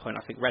at one point,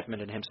 I think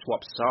Redmond and him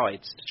swapped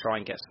sides to try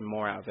and get some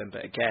more out of him.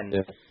 But again,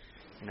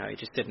 he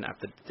just didn't have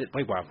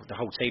the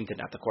whole team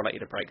didn't have the quality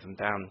to break them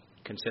down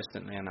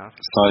consistently enough.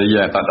 So,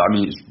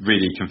 it's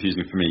really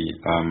confusing for me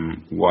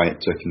why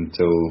it took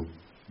until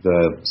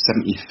the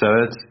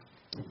 73rd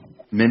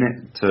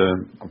minute to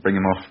bring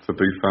him off for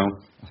Buffal.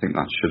 I think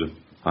that should have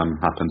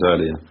happened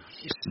earlier.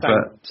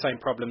 Same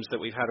problems that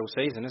we've had all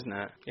season, isn't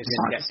it?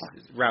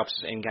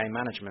 Ralph's in-game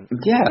management.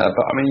 Yeah,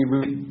 but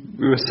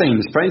we were singing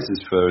his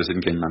praises for his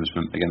in-game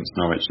management against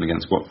Norwich and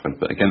against Watford,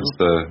 but against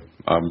the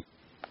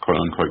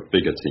quote-unquote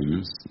bigger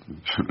teams,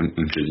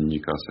 including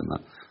Newcastle and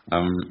that,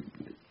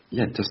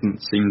 it doesn't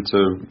seem to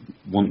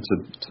want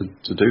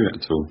to do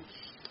it at all.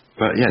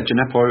 But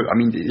Djenepo,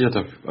 he had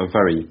a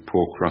very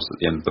poor cross at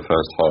the end of the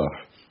first half.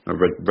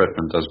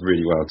 Redmond does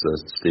really well to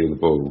steal the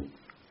ball.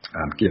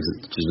 Gives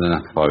it to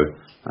Djenepo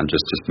and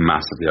just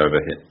massively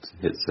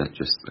hits it.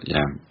 Just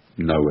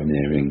nowhere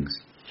near rings.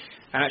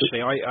 And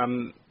actually,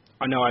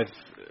 I know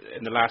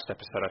in the last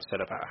episode I've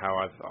said about how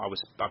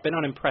I've been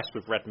unimpressed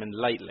with Redmond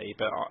lately.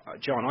 But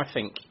John, I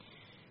think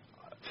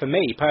for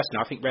me personally,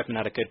 I think Redmond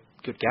had a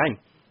good game.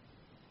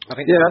 I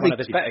think one of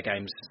his better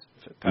games.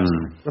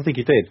 I think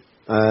he did.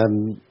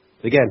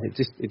 Again, it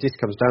just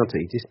comes down to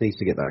he just needs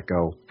to get that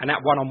goal. And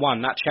that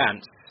one-on-one, that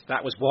chance,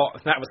 that was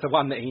the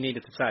one that he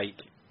needed to take.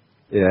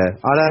 Yeah,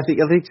 I think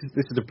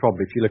this is the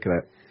problem. If you look at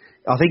it,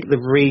 I think the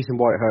reason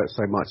why it hurts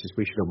so much is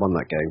we should have won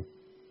that game.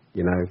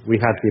 We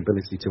had the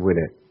ability to win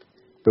it,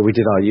 but we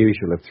did our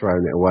usual of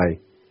throwing it away.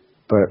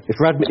 But if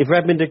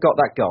Redmond had got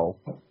that goal,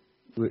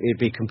 it'd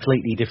be a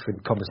completely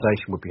different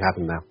conversation we'd be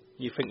having now.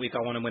 You think we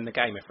go on and win the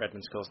game if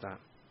Redmond scores that?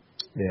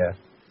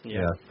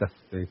 Yeah,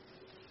 definitely.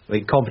 I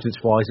think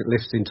confidence-wise, it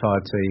lifts the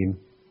entire team.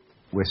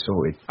 We're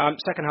sorted.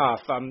 Second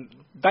half,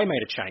 they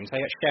made a change.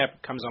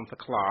 Sheb comes on for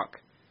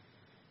Clark,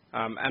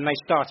 and they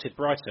started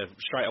brighter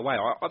straight away.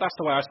 That's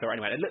the way I saw it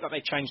anyway. It looked like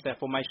they changed their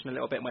formation a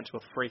little bit, went to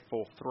a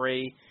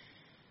 3-4-3.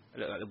 It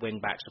looked like the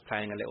wing-backs were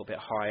playing a little bit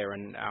higher,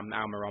 and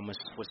Almiron was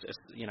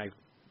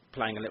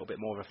playing a little bit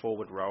more of a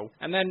forward role.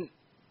 And then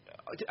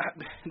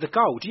the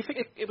goal, do you think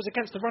it was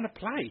against the run of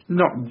play?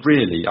 Not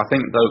really. I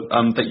think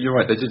that you're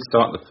right. They did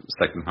start the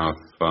second half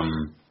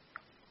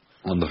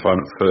on the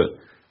front foot,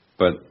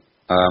 but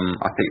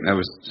I think there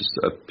was just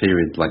a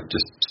period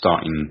just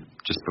starting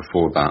just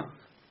before that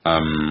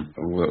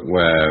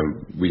where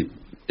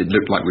it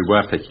looked like we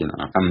were picking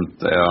up, and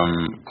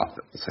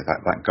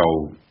that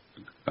goal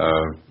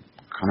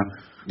kind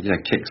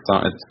of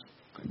kick-started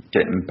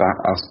getting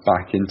us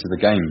back into the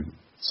game.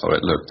 So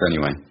it looked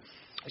anyway.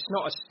 It's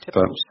not a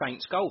typical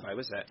Saints goal, though,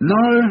 is it?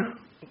 No.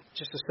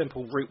 Just a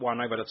simple route one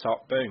over the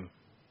top, boom.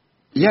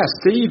 Yeah,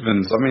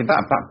 Stevens. I mean,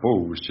 that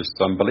ball was just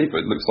unbelievable.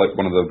 It looks like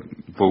one of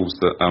the balls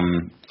that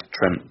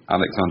Trent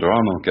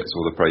Alexander-Arnold gets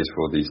all the praise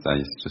for these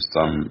days. Just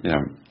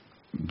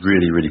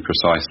really, really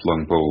precise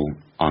long ball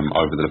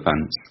over the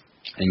defence.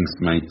 Ings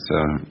made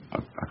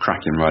a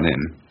cracking run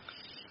in.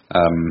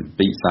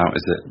 Beats out,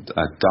 is it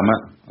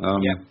Dummett?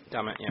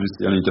 Dummett, yeah. Who's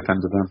the only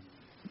defender there.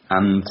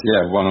 And,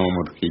 one on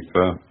with the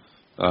keeper.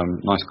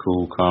 Nice,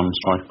 cool, calm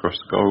strike across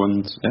the goal,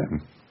 and,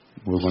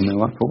 we're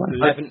 1-0 up away.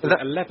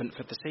 11th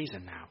of the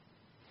season now.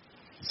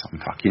 It's on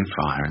fucking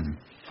fire.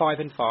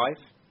 5-5.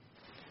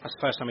 That's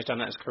the first time he's done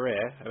that in his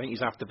career. I think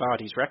he's after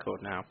Bardi's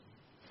record now.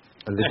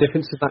 And the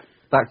difference of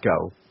that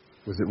goal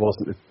was it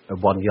wasn't a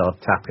 1 yard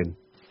tap-in.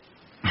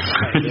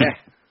 Yeah.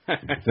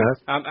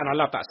 And I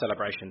love that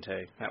celebration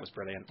too. That was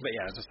brilliant. But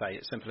yeah, as I say,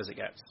 it's simple as it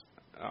gets.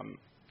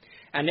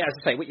 And as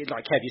I say,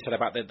 like Kev, you said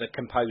about the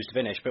composed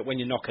finish, but when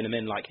you're knocking them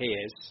in like he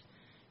is,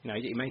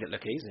 you made it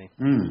look easy.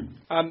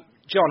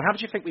 John, how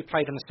did you think we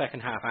played in the second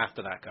half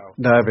after that goal?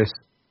 Nervous.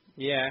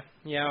 Yeah,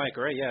 I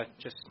agree. Yeah,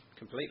 just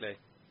completely.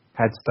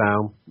 Heads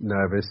down,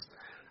 nervous.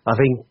 I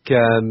think,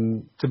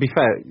 to be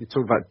fair, you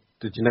talked about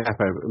the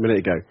Gineppo a minute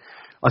ago.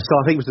 I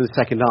think it was in the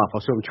second half. I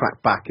saw him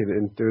track back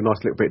and do a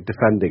nice little bit of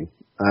defending.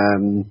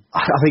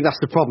 I think that's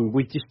the problem.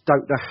 We just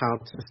don't know how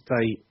to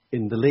stay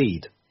in the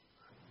lead.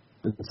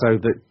 And so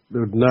the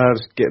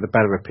nerves get the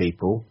better of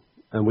people,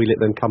 and we let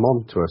them come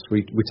on to us.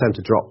 We tend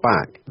to drop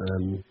back.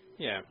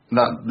 Yeah.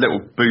 That little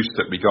boost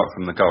that we got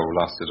from the goal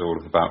lasted all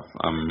of about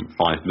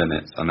 5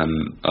 minutes, and then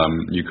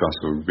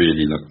Newcastle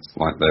really looked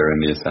like they were in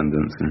the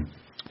ascendant.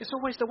 It's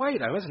always the way,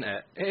 though, isn't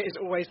it? It is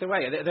always the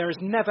way. There is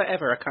never,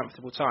 ever a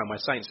comfortable time where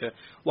Saints are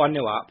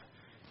 1-0 up,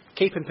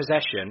 keeping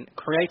possession,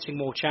 creating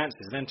more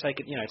chances, and then take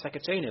a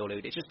 2-0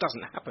 lead. It just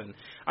doesn't happen,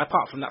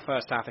 apart from that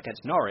first half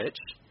against Norwich.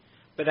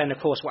 But then, of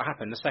course, what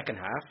happened the second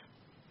half?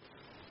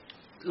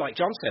 Like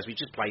John says, we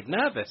just played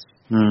nervous.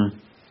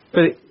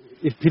 But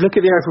if you look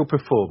at the overall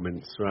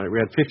performance, right, we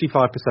had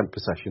 55%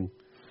 possession,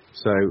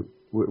 so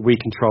we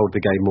controlled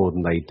the game more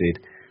than they did.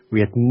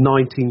 We had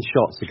 19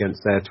 shots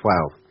against their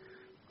 12.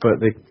 But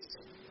the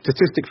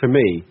statistic for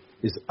me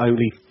is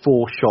only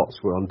 4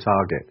 shots were on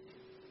target.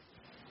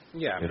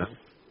 Yeah.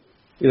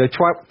 12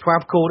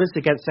 corners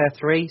against their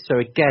 3. So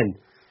again,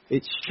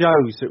 it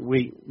shows that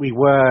we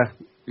were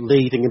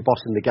leading and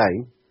bossing the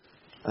game,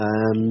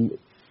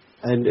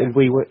 and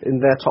we were in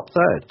their top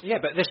third. Yeah,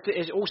 but this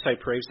also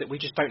proves that we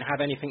just don't have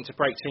anything to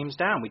break teams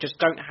down. We just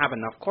don't have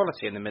enough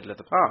quality in the middle of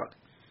the park.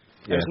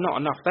 There's not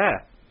enough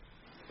there.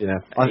 Yeah,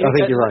 I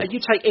think you're right. You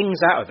take Ings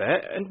out of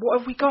it, and what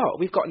have we got?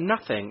 We've got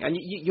nothing. And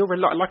you're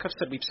like I've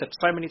said, we've said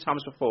so many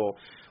times before,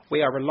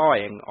 we are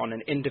relying on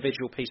an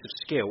individual piece of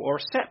skill or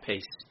a set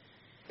piece.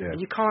 Yeah.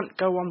 And you can't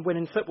go on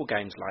winning football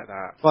games like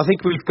that. Well, I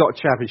think we've got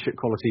championship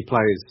quality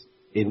players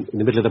in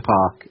the middle of the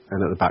park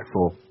and at the back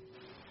four.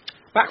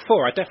 Back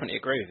four, I definitely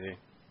agree with you.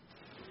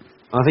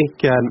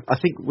 I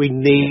think we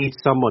need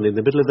someone in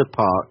the middle of the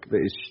park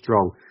that is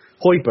strong.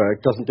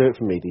 Højbjerg doesn't do it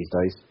for me these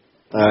days.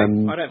 I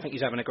don't think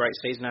he's having a great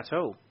season at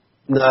all.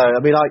 No, I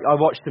mean, I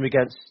watched him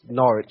against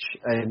Norwich,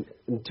 and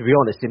to be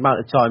honest, the amount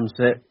of times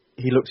that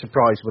he looked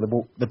surprised when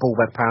the ball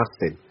went past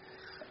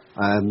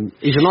him.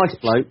 He's a nice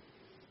bloke,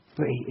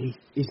 but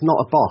he's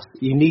not a boss.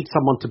 You need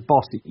someone to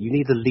boss it. You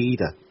need a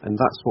leader, and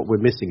that's what we're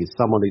missing, is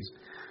someone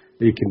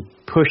who can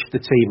push the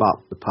team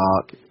up the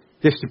park,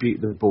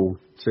 distribute the ball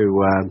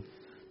to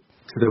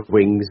the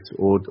wings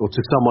or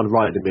to someone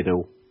right in the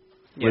middle.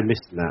 Yeah. We're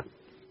missing that.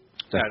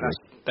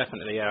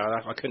 Definitely, yeah.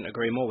 I couldn't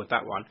agree more with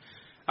that one.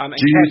 Do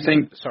you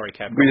think? Sorry,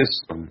 Kev.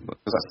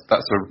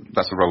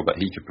 That's a role that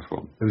he could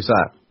perform. Who's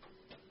that?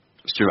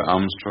 Stuart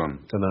Armstrong.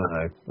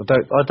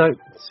 I don't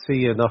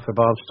see enough of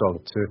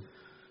Armstrong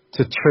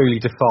to truly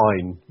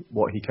define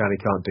what he can and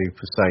can't do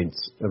for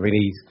Saints. I mean,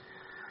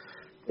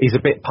 he's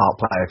a bit part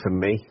player for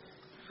me.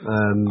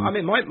 I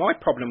mean, my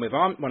problem with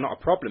well, not a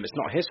problem. It's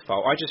not his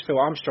fault. I just feel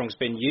Armstrong's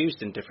been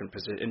used in different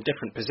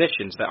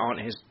positions that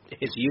aren't his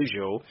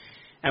usual,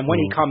 and when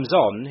he comes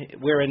on,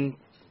 we're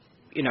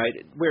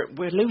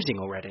losing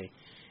already.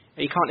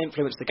 He can't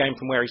influence the game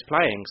from where he's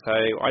playing, so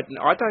I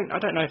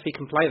don't know if he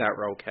can play that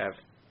role, Kev.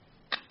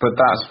 But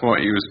that's what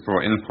he was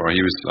brought in for.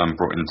 He was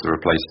brought in to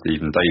replace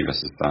Stephen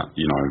Davis as that,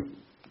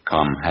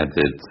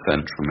 calm-headed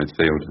central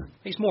midfielder.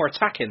 He's more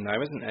attacking,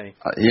 though, isn't he?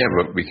 Yeah,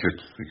 but we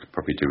could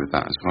probably do with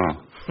that as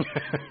well.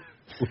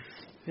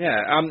 Yeah,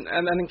 and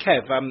then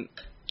Kev,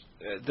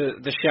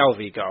 the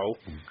Shelvey goal.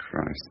 Oh,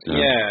 Christ,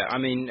 yeah. I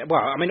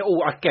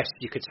guess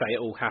you could say it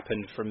all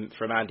happened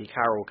from Andy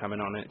Carroll coming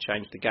on and it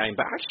changed the game.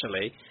 But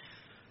actually,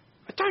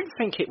 I don't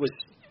think it was.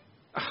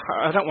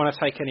 I don't want to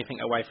take anything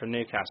away from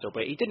Newcastle,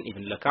 but he didn't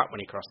even look up when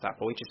he crossed that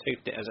ball. He just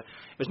hoofed it it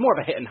was more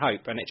of a hit and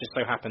hope, and it just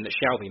so happened that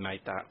Shelvey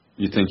made that.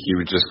 You think he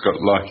just got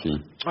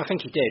lucky? I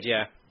think he did,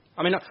 yeah.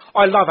 I mean,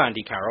 I love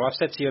Andy Carroll. I've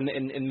said to you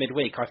in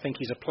midweek, I think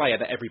he's a player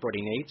that everybody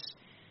needs.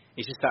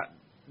 He's just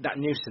that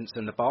nuisance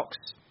in the box.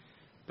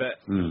 But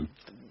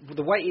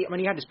the way he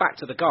had his back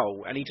to the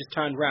goal, and he just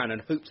turned around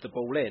and hooped the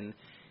ball in.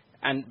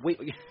 And we,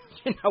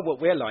 you know what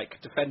we're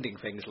like defending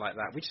things like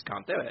that. We just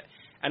can't do it.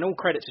 And all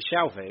credit to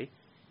Shelvey,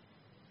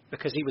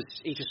 because he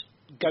just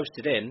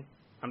ghosted in,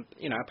 and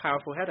a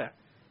powerful header,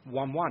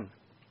 1-1,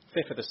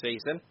 5th of the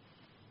season,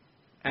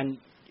 and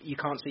you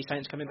can't see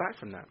Saints coming back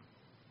from that.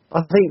 I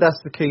think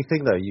that's the key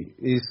thing, though.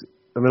 I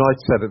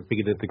said at the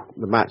beginning of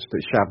the match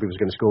that Shelvey was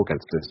going to score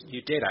against us.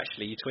 You did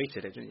actually. You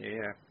tweeted it, didn't you?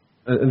 Yeah.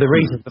 And the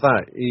reason for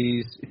that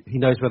is he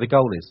knows where the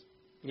goal is.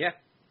 Yeah.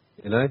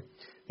 He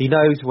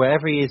knows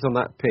wherever he is on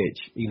that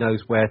pitch, he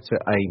knows where to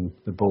aim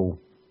the ball.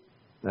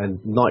 And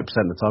 90% of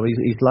the time,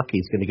 he's lucky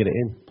he's going to get it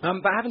in.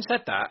 But having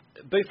said that,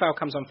 Boufal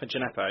comes on for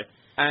Djenepo,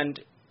 and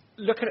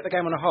looking at the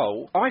game on a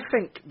whole, I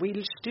think we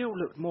still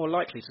look more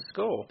likely to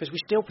score because we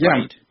still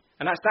played,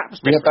 and that was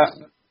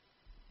different.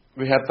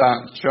 We had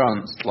that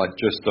chance,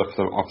 just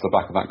off the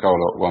back of that goal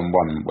at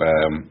 1-1,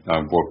 where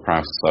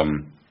Ward-Prowse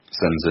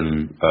sends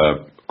in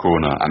a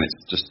corner, and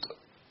it's just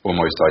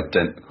almost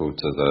identical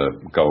to the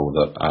goal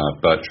that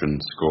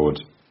Bertrand scored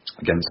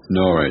against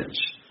Norwich,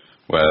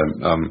 where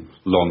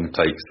Long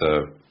takes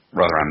a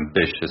rather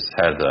ambitious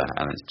header,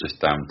 and it's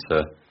just down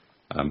to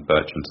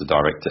Bertrand to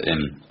direct it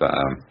in, but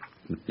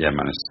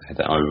managed to head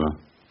it over.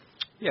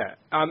 Yeah,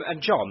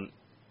 and John,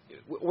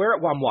 we're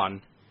at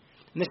 1-1.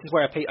 And this is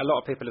where a lot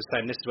of people are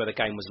saying this is where the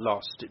game was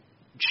lost.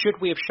 Should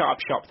we have shut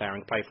up shop there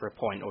and played for a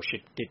point, or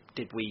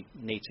did we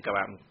need to go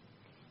out and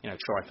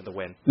try for the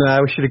win? No,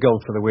 we should have gone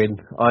for the win.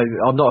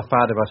 I'm not a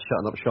fan of us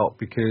shutting up shop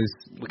because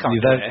we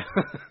can't do it.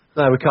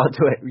 No, we can't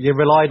do it. You're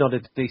relying on a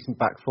decent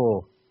back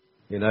four,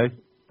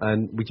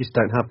 and we just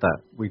don't have that.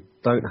 We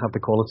don't have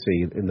the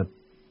quality in the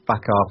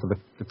back half of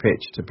the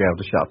pitch to be able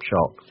to shut up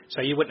shop.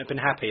 So you wouldn't have been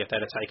happy if they'd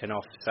have taken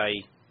off,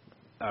 say,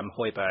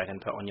 Højbjerg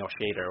and put on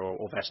Yoshida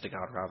or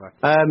Vestergaard, rather?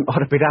 I'd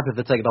have been happy if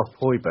they'd taken off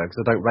Højbjerg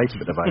because I don't rate him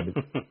at the moment.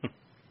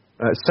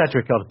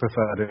 Cedric I'd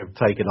prefer to have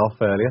taken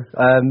off earlier.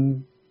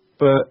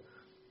 But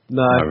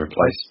no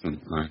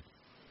replacement, no.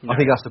 I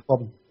think that's the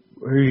problem.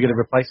 Who are you going to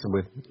replace them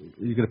with?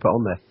 Who are you going to put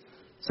on there?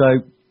 So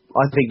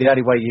I think the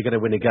only way you're going to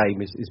win a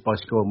game is by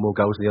scoring more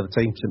goals than the other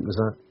team. Simple as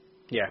that.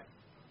 Yeah.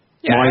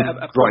 Yeah,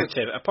 a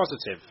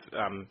positive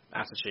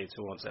attitude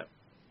towards it.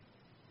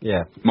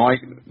 Yeah. My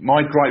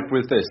gripe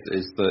with this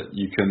is that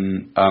you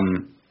can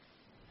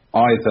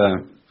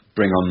either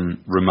bring on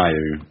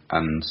Romeu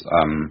and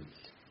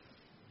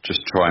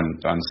just try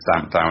and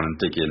stamp down and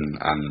dig in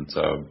and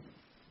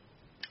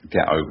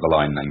get over the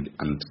line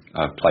and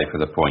play for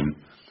the point,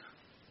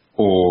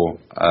 or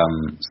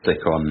stick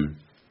on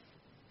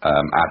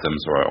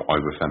Adams or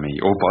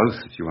Obafemi, or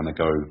both if you want to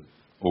go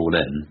all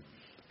in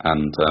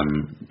and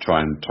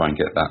try and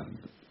get that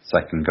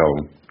second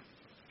goal.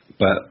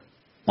 But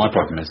my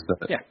problem is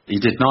that he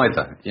did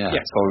neither. Yeah.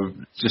 So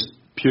just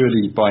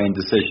purely by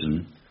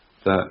indecision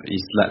that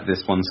he's let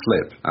this one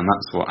slip, and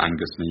that's what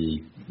angers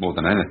me more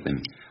than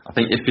anything. I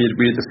think if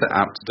we had set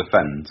out to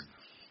defend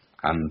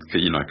and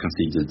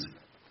conceded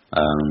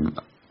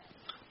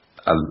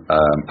a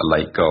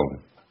late goal,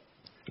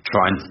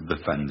 trying to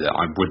defend it,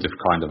 I would have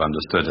kind of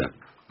understood it.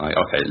 Like,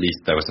 okay, at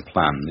least there was a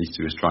plan. At least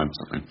he was trying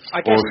something.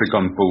 Or if we'd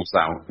gone balls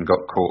out and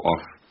got caught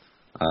off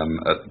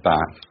at the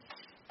back,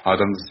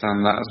 I'd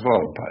understand that as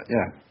well. But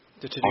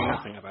to do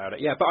nothing about it.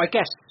 Yeah, but I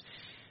guess,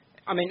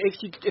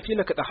 if you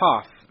look at the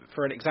half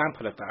for an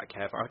example of that,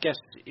 Kev, I guess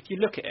if you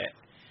look at it,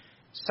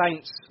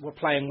 Saints were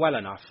playing well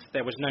enough.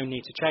 There was no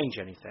need to change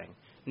anything.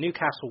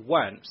 Newcastle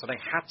weren't, so they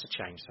had to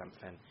change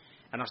something.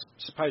 And I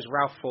suppose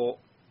Ralph thought,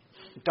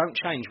 don't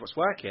change what's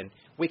working.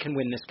 We can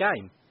win this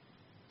game.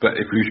 But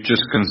if we've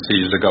just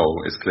conceded a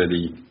goal, it's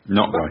clearly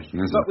not working,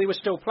 is it? But we were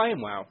still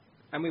playing well,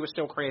 and we were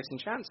still creating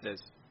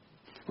chances.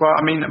 Well,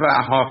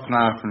 about half an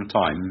hour from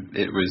time,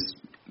 it was,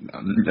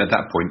 at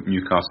that point,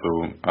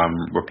 Newcastle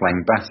were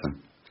playing better.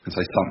 And so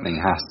something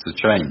has to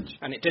change.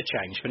 And it did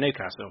change for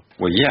Newcastle.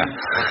 Well, yeah,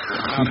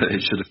 but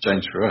it should have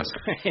changed for us.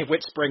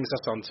 Which brings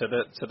us on to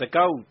the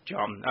goal,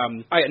 John.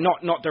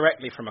 Not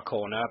directly from a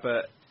corner,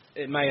 but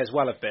it may as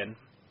well have been.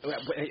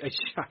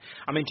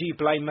 I mean, do you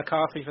blame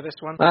McCarthy for this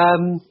one?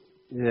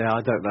 Yeah,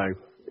 I don't know.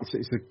 It's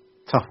a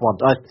tough one.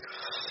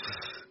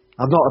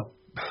 I'm not.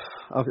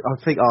 I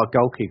think our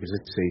goalkeepers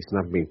this season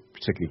haven't been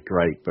particularly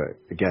great, but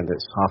again,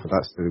 that's half of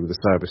that's to do with the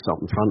service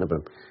up in front of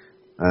them.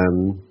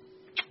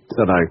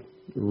 Don't know.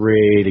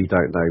 Really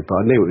don't know. But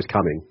I knew it was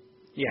coming.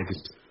 Yeah.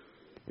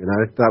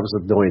 That was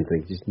the annoying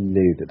thing. Just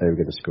knew that they were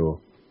going to score.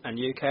 And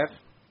you, Kev?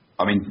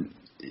 I mean,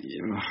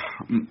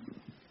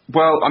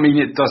 well, I mean,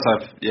 it does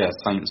have,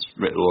 Saints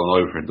written all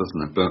over it,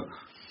 doesn't it? But,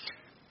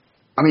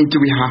 I mean, do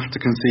we have to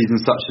concede in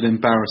such an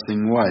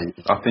embarrassing way?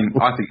 I think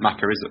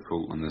Macca is at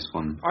fault on this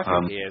one. I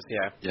think he is,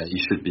 yeah. Yeah,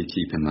 you should be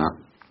keeping that.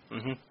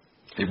 Mm-hmm.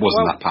 It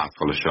wasn't that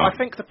powerful a shot. I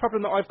think the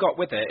problem that I've got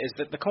with it is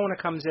that the corner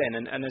comes in,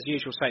 and as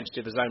usual, Saints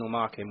do the zonal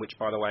marking, which,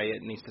 by the way,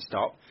 it needs to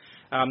stop.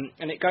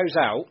 And it goes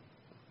out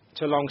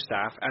to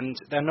Longstaff, and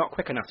they're not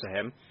quick enough to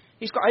him.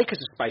 He's got acres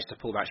of space to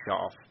pull that shot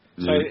off.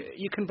 So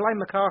you can blame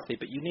McCarthy,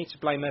 but you need to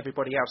blame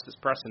everybody else that's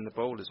pressing the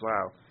ball as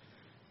well.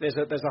 There's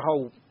a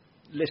whole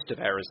list of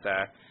errors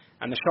there,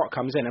 and the shot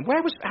comes in. And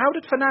how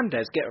did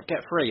Fernandes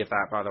get free of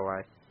that, by the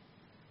way?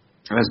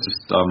 There's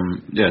just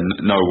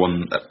no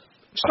one.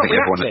 Stop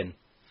reacting.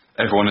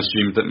 Everyone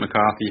assumed that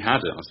McCarthy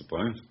had it, I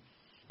suppose.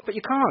 But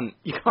you can't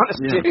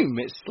assume.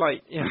 Yeah. It's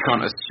like you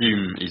can't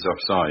assume he's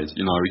offside.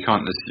 You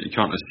can't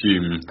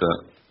assume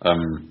that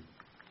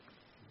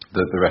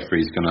the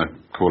referee's going to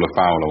call a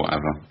foul or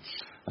whatever.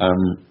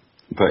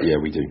 But yeah,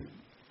 we do.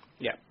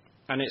 Yeah,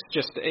 and it's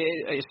just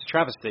it's a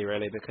travesty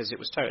really, because it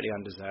was totally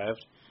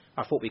undeserved.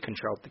 I thought we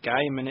controlled the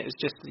game, and it was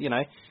just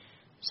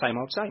same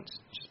old Saints,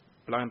 just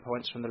blowing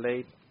points from the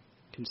lead,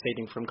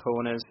 conceding from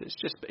corners.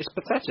 It's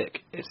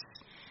pathetic.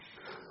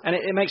 And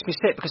it makes me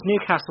sick, because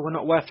Newcastle were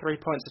not worth 3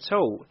 points at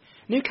all.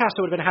 Newcastle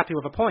would have been happy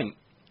with a point,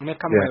 and they've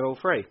come away with all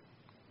three.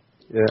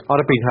 Yeah, I'd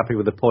have been happy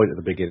with the point at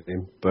the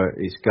beginning, but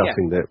it's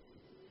gutting that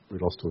we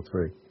lost all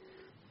three.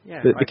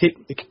 Yeah,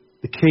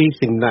 the key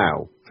thing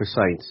now for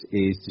Saints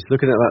is just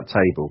looking at that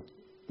table.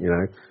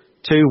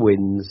 2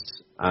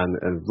 wins and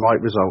right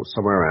results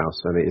somewhere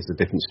else, and it is a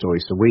different story.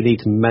 So we need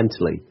to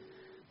mentally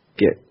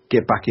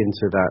get back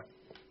into that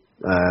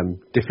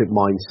different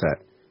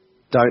mindset.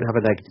 Don't have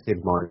a negative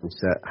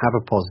mindset. Have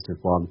a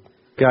positive one.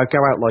 Go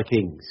out like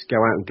Ings. Go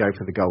out and go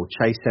for the goal.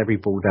 Chase every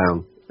ball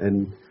down,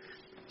 and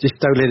just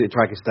don't let it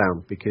drag us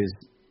down, because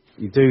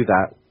you do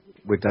that,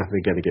 we're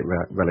definitely going to get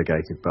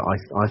relegated. But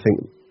I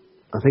think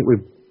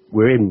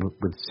we're in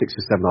with 6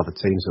 or 7 other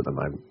teams at the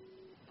moment.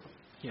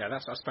 Yeah, I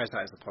suppose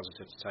that is the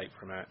positive to take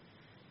from it.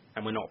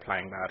 And we're not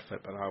playing bad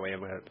football, are we?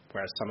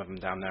 Whereas some of them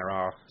down there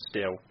are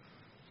still.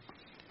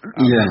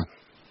 Yeah.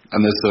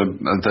 And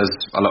there's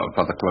a lot of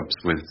other clubs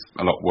with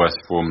a lot worse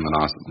form than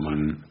ours at the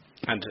moment.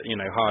 And,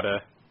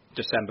 harder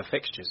December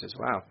fixtures as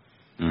well.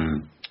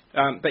 Mm.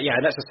 But yeah,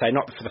 let's just say,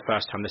 not for the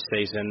first time this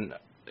season.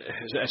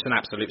 It's an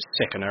absolute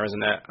sickener,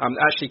 isn't it?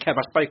 Actually, Kev,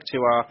 I spoke to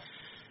our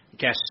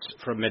guest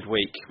from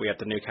midweek. We had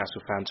the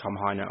Newcastle fan, Tom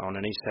Hynett, on,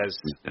 and he says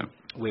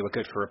we were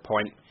good for a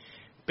point.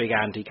 Big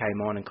Andy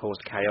came on and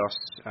caused chaos,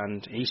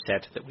 and he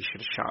said that we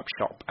should have shut up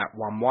shop at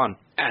 1-1.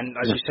 And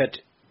as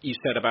you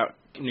said about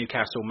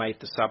Newcastle made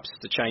the subs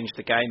to change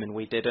the game, and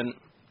we didn't.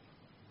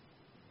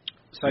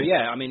 So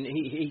yeah, I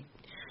mean,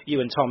 you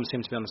and Tom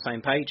seem to be on the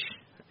same page.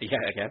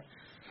 Again.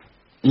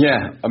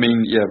 Yeah, I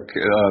mean,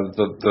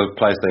 the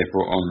players they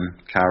brought on,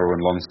 Carroll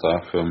and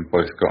Longstaff,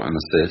 both got an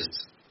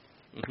assist.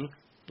 Mm-hmm.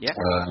 Yeah.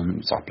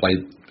 So I played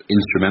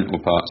instrumental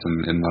parts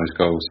in those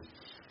goals,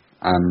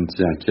 and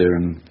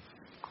Kieran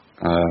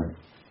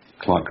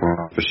Clark coming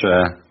up for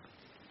share.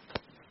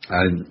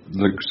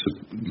 Looks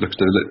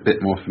a little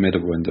bit more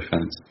formidable in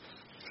defence.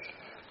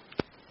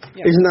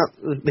 Yeah. Isn't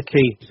that the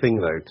key thing,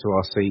 though, to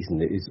our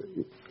season?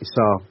 It's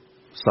our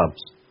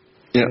subs.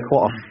 Yeah.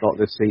 Quite often, not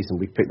this season,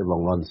 we picked the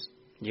wrong ones.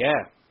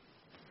 Yeah.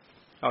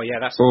 Oh, yeah,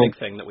 that's a big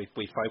thing that we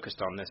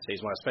focused on this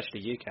season, well,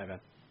 especially you, Kevin.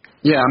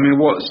 Yeah, I mean,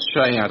 what's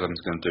Shay Adams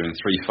going to do in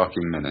 3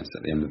 fucking minutes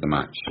at the end of the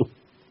match?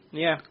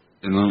 Yeah.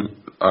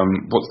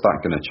 What's that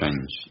going to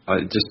change?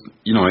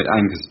 It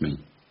angers me.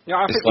 Yeah,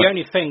 I think the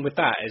only thing with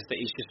that is that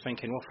he's just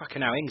thinking, well,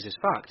 fucking hell, Ings is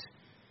fucked.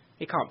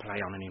 He can't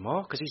play on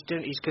anymore because he's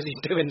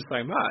doing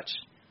so much.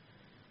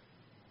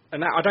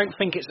 And that, I don't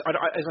think it's, as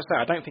I say,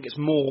 I don't think it's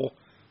more,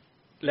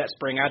 let's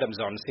bring Adams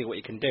on and see what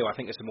he can do. I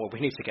think it's more, we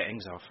need to get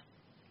Ings off.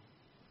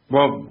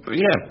 Well,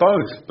 yeah,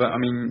 both. But I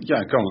mean,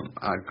 yeah, go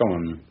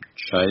on,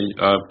 Shay.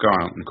 Go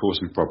out and cause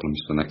some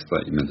problems for the next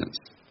 30 minutes.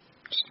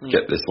 Just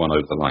get this one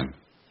over the line.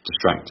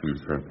 Distract him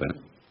for a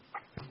bit.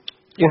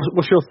 Yeah.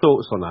 What's your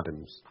thoughts on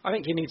Adams? I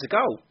think he needs a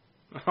goal.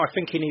 I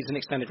think he needs an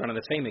extended run of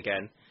the team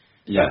again.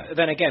 Yeah. But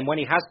then again, when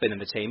he has been in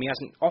the team, he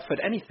hasn't offered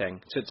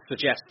anything to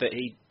suggest that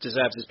he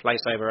deserves his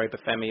place over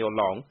Obafemi or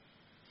Long.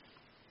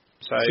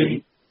 So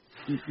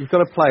you've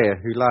got a player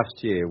who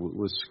last year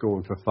was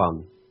scoring for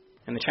fun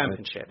in the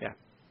Championship,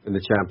 in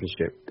the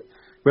Championship.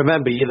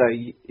 Remember,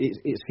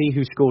 it's he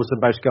who scores the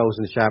most goals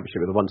in the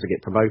Championship are the ones that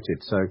get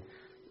promoted. So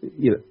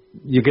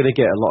you're going to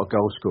get a lot of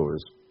goal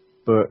scorers.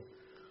 But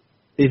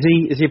is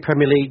he a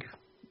Premier League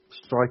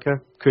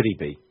striker? Could he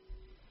be?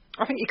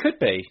 I think he could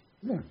be.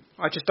 Yeah.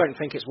 I just don't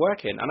think it's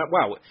working. And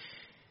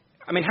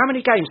I mean, how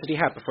many games did he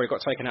have before he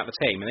got taken out of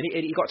the team? And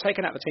then he got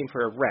taken out of the team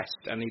for a rest,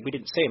 and we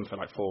didn't see him for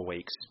like 4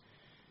 weeks.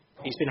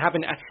 He's been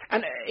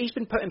he's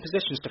been put in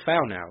positions to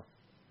fail now.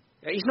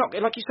 He's not,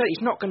 like you said,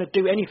 he's not going to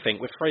do anything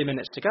with 3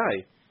 minutes to go.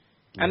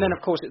 And then,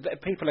 of course,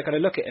 people are going to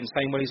look at it and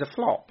saying, well, he's a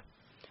flop.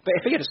 But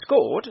if he had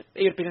scored,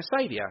 he would have been a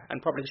saviour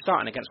and probably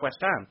starting against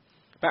West Ham.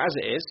 But as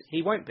it is,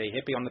 he won't be.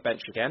 He'll be on the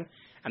bench again,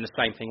 and the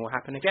same thing will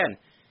happen again.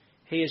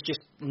 He is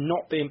just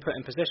not being put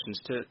in positions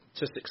to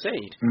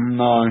succeed.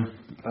 No.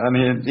 I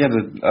mean, he had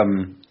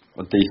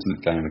a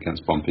decent game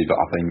against Pompey, but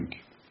I think,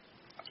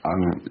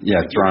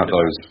 throughout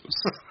those...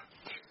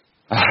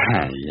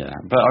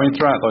 but I mean,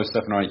 throughout those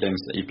 7 or 8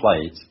 games that he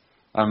played,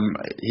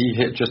 he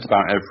hit just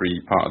about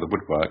every part of the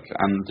woodwork,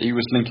 and he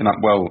was linking up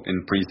well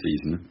in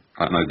pre-season.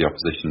 I know the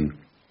opposition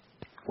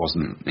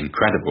wasn't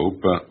incredible,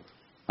 but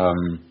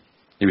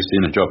he was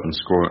doing a job and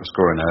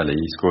scoring early.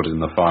 He scored in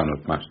the final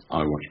match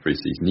I watched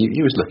pre-season.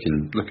 He was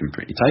looking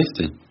pretty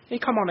tasty. He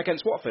come on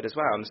against Watford as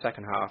well in the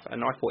second half,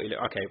 and I thought he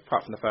looked okay.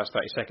 Apart from the first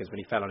 30 seconds when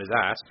he fell on his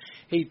ass,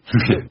 he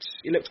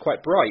looked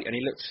quite bright, and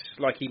he looked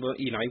like he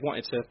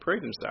wanted to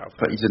prove himself.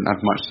 But he didn't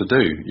have much to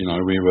do.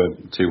 We were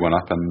 2-1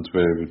 up, and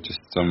we were just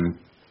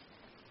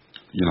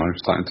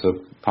starting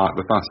to park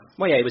the bus.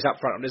 Well, yeah, he was up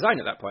front on his own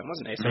at that point,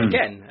 wasn't he? So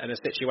again, in a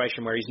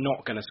situation where he's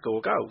not going to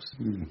score goals.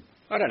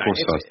 I don't know.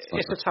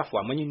 It's a tough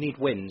one. When you need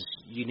wins,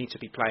 you need to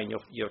be playing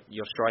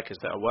your strikers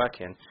that are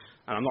working.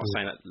 And I'm not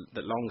saying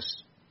that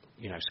Long's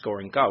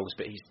scoring goals,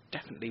 but he's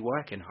definitely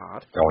working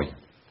hard. Oh, yeah.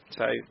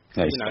 So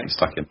he's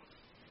stuck in.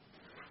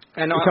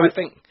 And I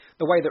think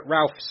the way that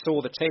Ralph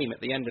saw the team at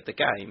the end of the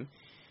game,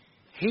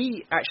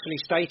 he actually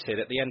stated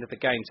at the end of the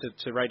game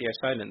to Radio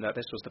Solent that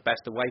this was the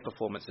best away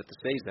performance of the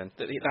season.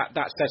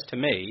 That says to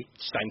me,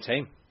 same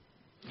team.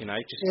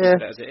 Just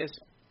keep it as it is.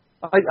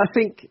 I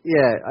think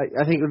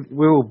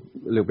we're all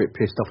a little bit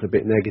pissed off and a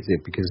bit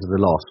negative because of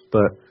the loss,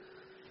 but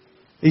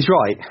he's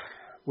right.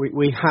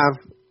 We have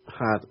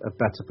had a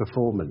better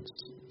performance,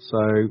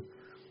 so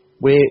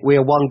we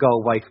are 1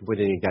 goal away from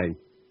winning a game.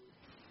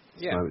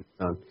 Yeah.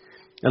 So,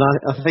 and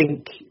I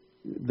think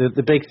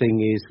the big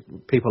thing is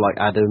people like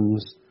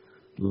Adams,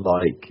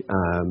 like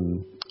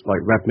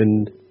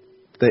Redmond,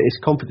 that is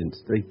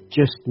confidence. They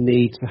just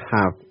need to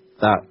have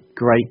that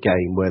great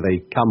game where they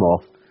come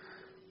off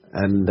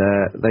and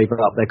they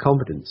put up their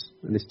confidence,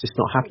 and it's just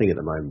not happening at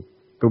the moment.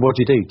 But what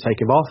do? Take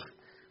him off,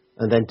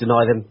 and then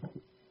deny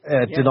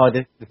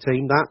the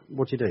team that?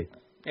 What do you do?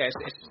 Yeah,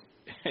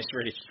 it's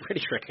really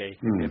tricky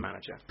to be a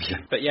manager.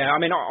 But yeah, I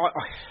mean,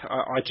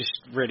 I just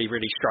really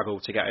struggle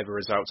to get over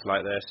results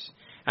like this,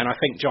 and I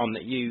think, John,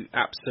 that you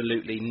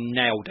absolutely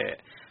nailed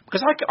it.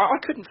 Because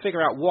I couldn't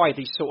figure out why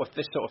this sort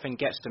of thing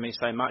gets to me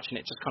so much, and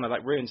it just kind of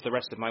like ruins the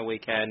rest of my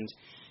weekend,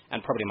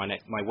 and probably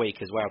my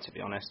week as well, to be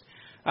honest.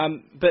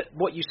 But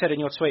what you said in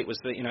your tweet was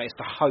that it's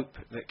the hope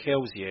that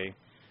kills you.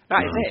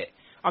 That is it.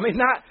 I mean,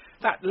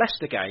 that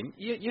Leicester game,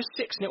 you're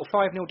 6-0,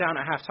 5-0 down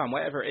at half time,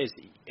 whatever it is.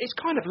 It's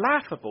kind of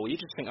laughable. You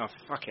just think, oh,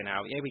 fucking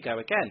hell, here we go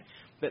again.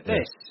 But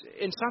this,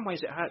 in some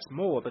ways, it hurts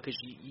more because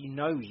you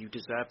know you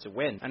deserve to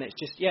win, and it's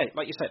just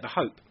like you said, the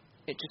hope.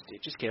 It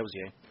just kills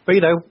you. But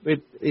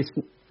it's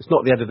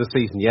not the end of the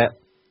season yet.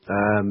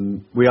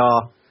 We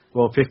are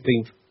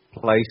 15th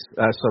place.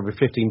 We're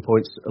 15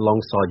 points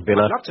alongside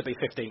Villa. I'd love to be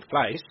 15th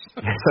place.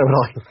 So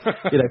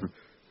would I.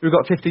 We've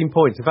got 15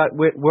 points. In fact,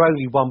 we're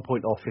only 1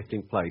 point off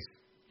 15th place.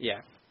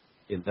 Yeah.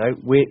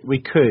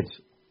 We could,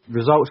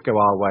 results go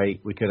our way,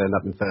 we could end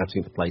up in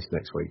 13th place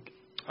next week.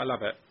 I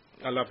love it.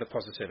 I love the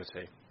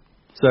positivity.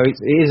 So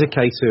it is a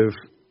case of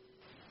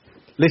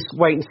let's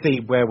wait and see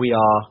where we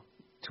are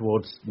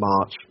towards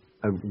March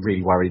and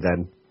really worry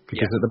then,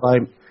 because at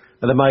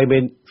the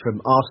moment,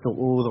 from Arsenal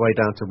all the way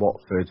down to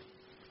Watford,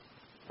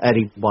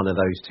 any one of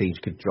those teams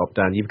could drop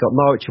down. You've got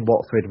Norwich and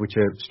Watford, which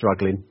are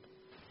struggling.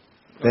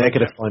 They're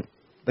going to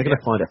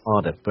find it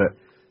harder. But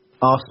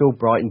Arsenal,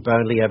 Brighton,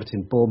 Burnley,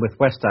 Everton, Bournemouth,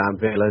 West Ham,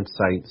 Villa, and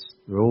Saints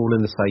are all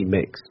in the same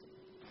mix.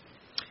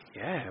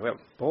 Yeah, well,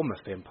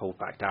 Bournemouth being pulled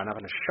back down,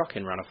 having a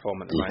shocking run of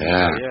form at the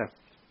moment. So, yeah.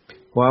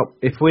 Well,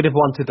 if we'd have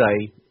won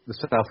today, the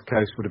South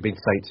Coast would have been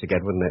Saints again,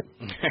 wouldn't it?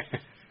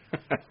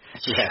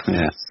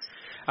 Yeah.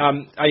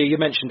 You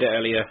mentioned it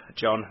earlier,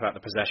 John, about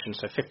the possession.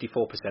 So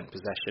 54%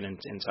 possession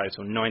in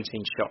total,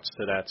 19 shots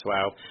to their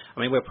 12. I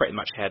mean, we're pretty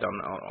much ahead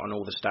on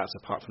all the stats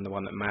apart from the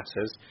one that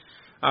matters.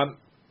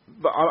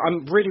 But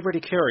I'm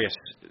really curious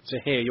to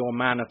hear your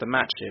man of the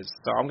matches.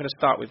 So I'm going to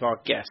start with our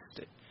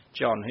guest,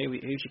 John. Who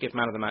should you give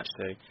man of the match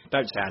to?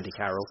 Don't say Andy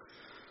Carroll.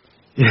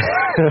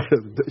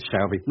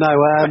 Shelby. No,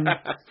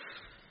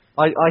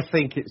 I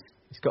think it's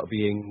got to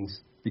be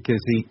Ings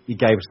because he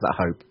gave us that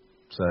hope.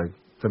 So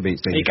for me,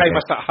 it's he gave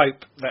us that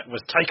hope that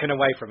was taken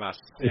away from us.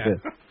 Yeah.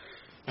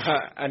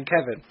 And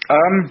Kevin?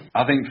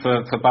 I think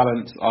for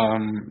balance,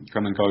 I'm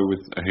going to go with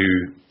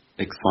who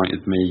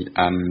excited me,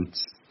 and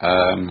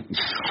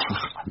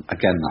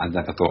again, I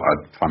never thought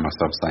I'd find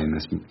myself saying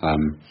this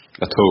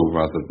at all,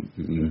 rather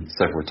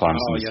several times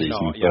in the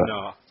season. You're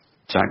not.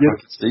 Jack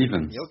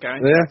Stevens. You're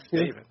going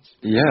Stevens.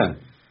 Yeah.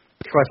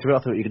 Christ, I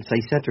thought you were going to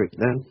say Cedric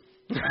then.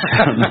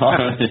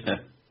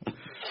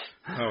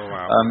 Oh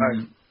wow.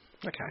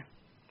 Okay.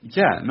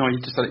 Yeah, no,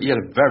 he had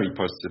a very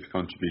positive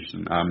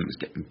contribution. He was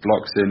getting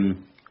blocks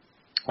in.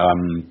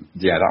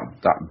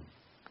 That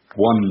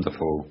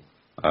wonderful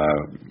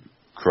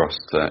cross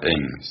to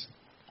Ings,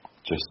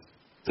 just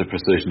the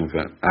precision of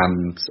it.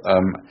 And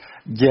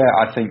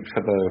I think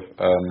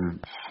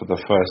for the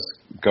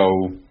first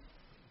goal,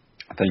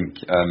 I think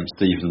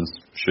Stevens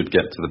should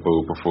get to the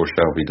ball before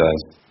Shelby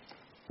does.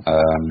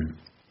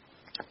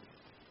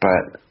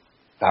 But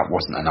that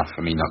wasn't enough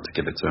for me not to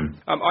give it to him.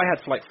 I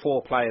had like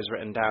 4 players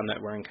written down that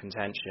were in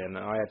contention.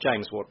 I had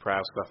James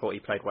Ward-Prowse because I thought he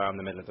played well in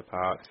the middle of the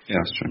park. Yeah,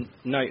 that's true.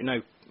 No,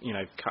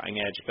 cutting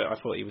edge, but I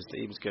thought he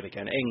was good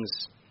again.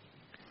 Ings,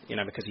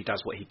 because he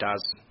does what he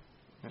does.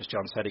 As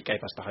John said, he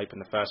gave us the hope in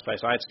the first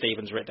place. I had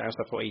Stevens written down,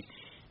 so I thought he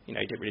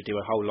didn't really do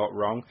a whole lot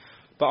wrong.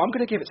 But I'm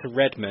going to give it to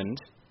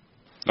Redmond.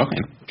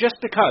 Okay.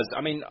 Just because,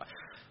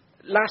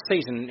 last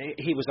season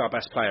he was our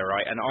best player,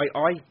 right? And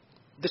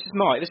this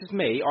is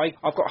me.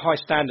 I've got high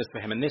standards for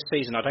him, and this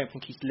season I don't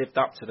think he's lived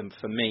up to them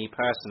for me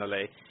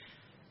personally.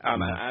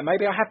 And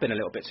maybe I have been a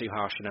little bit too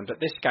harsh on him, but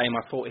this game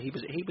I thought he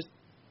was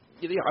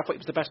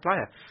the best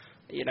player.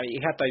 He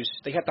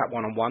had that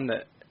one-on-one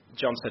that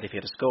John said if he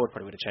had scored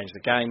probably would have changed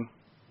the game.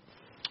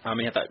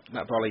 He had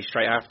that volley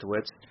straight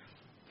afterwards.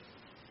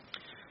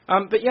 I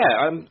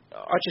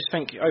just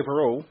think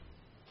overall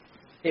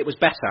it was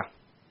better.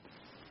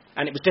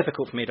 And it was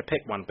difficult for me to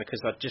pick one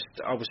because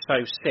I was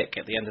so sick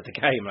at the end of the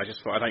game. I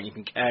just thought I don't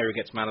even care who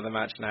gets man of the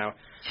match now.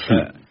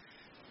 But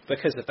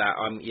because of that,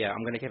 I'm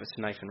going to give it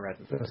to Nathan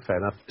Redmond. That's fair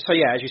enough. So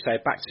as you say,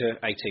 back to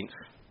 18th,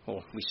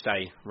 or we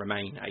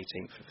remain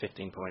 18th for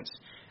 15 points.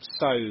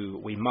 So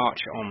we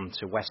march on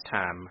to West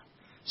Ham.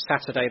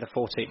 Saturday, the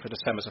 14th of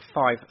December, is a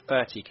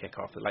 5:30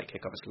 kickoff. The late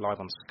kickoff is live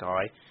on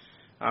Sky.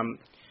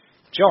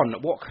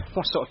 John, what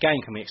sort of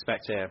game can we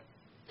expect here?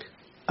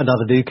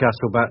 Another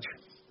Newcastle match,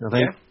 I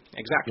think. Yeah.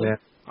 Exactly. Yeah.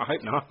 I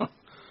hope not.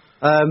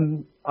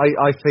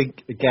 I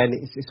think again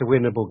it's a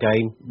winnable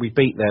game. We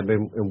beat them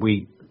and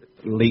we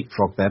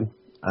leapfrog them.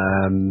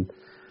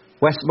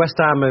 West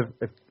Ham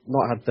have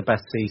not had the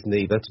best season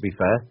either, to be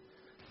fair.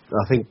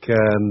 I think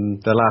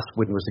the last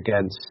win was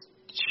against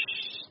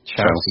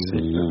Chelsea.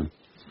 Yeah.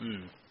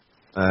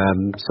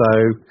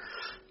 So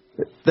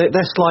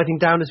they're sliding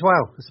down as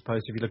well, I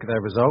suppose, if you look at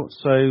their results.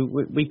 So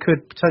we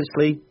could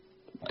potentially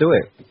do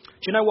it.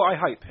 Do you know what I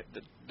hope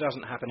that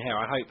doesn't happen here?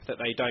 I hope that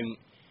they don't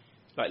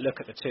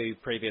look at the 2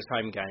 previous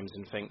home games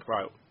and think,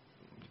 right,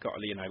 we've got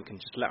we can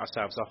just let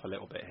ourselves off a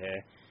little bit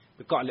here.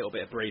 We've got a little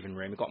bit of breathing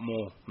room. We've got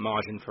more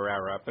margin for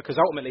error because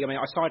ultimately,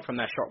 aside from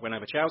their shock win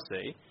over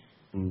Chelsea,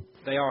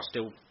 they are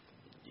still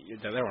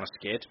they're on a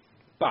skid,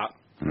 but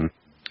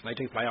they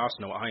do play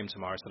Arsenal at home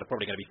tomorrow, so they're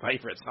probably going to be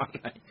favourites,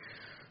 aren't they?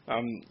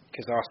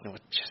 Because Arsenal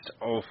are just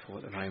awful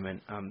at the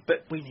moment.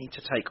 But we need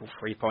to take all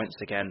 3 points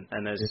again,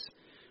 and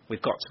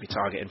we've got to be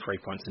targeting 3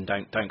 points and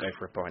don't go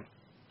for a point.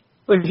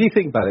 Well, if you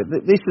think about it,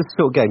 this is the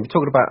sort of game, we were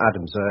talking about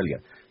Adams earlier,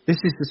 this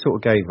is the sort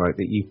of game, right,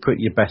 that you put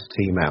your best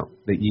team out,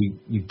 that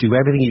you do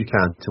everything you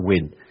can to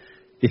win.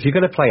 If you're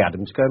going to play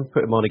Adams, go and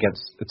put him on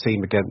against a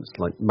team against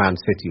like Man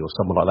City or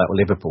someone like that, or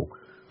Liverpool,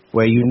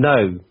 where you're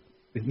not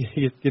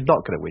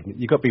going to win.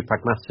 You've got to be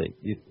pragmatic.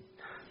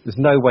 There's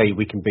no way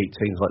we can beat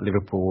teams like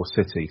Liverpool or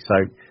City.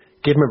 So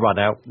give them a run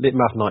out, let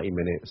them have 90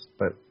 minutes.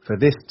 But for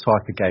this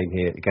type of game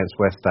here against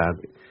West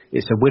Ham,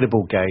 it's a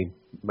winnable game.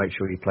 Make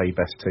sure you play your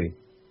best team.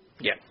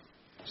 Yeah,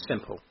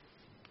 simple.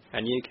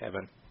 And you,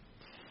 Kevin?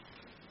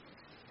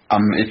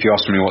 If you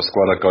ask me what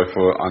squad I'd go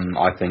for,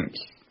 I think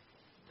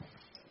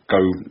go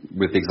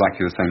with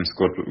exactly the same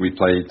squad that we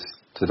played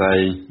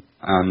today.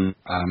 I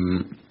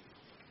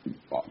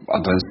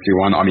don't see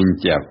one. I'm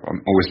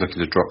always looking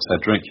to drop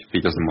Cedric. If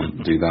he doesn't want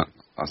to do that,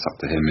 that's up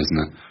to him, isn't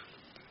it?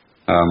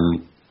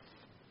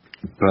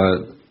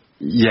 But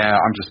yeah,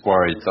 I'm just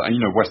worried that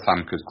West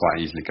Ham could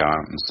quite easily go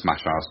out and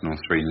smash Arsenal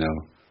 3-0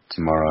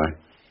 tomorrow,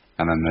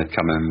 and then they'd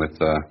come in with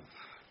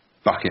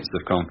buckets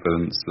of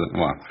confidence that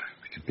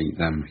we could beat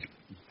them, we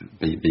could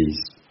beat these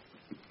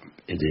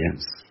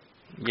idiots.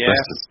 Yeah,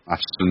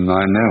 smash them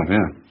 9-0.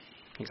 Yeah.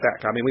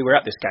 Exactly. We were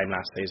at this game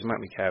last season,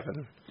 weren't we,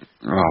 Kevin?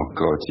 Oh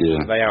God,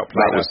 yeah. They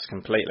outplayed us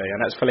completely,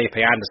 and that's Felipe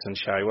Anderson's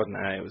show, wasn't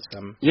it? It was.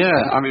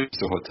 Yeah, we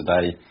saw it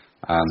today,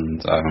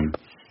 and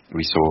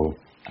we saw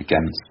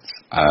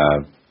against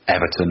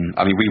Everton.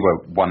 We were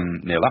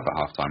 1-0 up at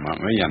half time,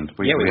 weren't we? And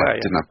we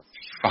didn't have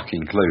a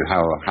fucking clue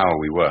how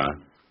we were.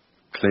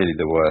 Clearly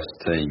the worst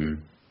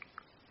team.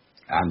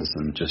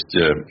 Anderson just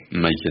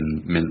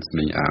making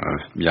mincemeat out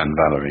of Jan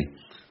Valery.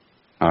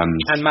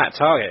 And Matt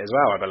Targett as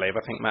well, I believe.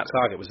 I think Matt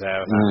Targett was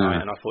there that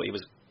night, and I thought he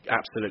was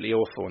absolutely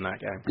awful in that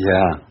game.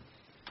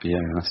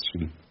 Yeah, that's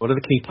true. One of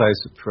the key players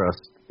for us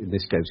in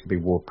this game is going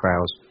to be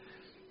Ward-Prowse.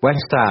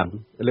 West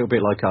Ham, a little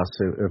bit like us,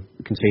 have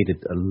conceded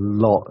a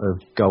lot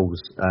of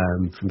goals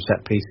from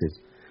set pieces.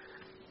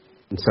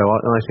 And so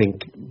I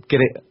think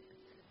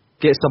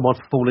get someone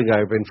falling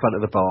over in front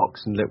of the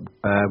box and let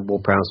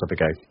Ward-Prowse have a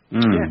go.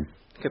 Yeah,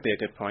 could be a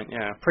good point,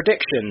 yeah.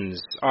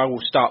 Predictions. I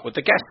will start with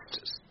the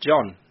guests.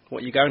 John,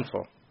 what are you going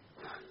for?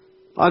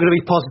 I'm going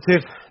to be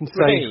positive and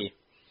say Me.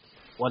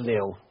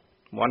 1-0.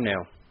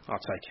 1-0. I'll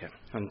take it.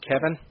 And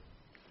Kevin?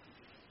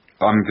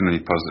 I'm going to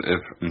be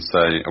positive and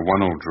say a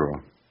 1-1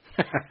 draw.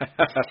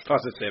 That's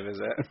positive, is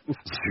it?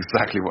 That's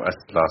exactly what I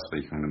said last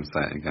week. I'm going to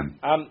say it again.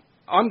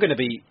 I'm going to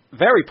be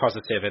very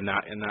positive in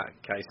that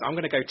case. I'm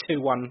going to go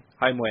 2-1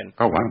 home win.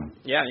 Oh, wow.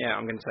 Yeah,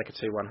 I'm going to take a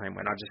 2-1 home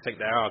win. I just think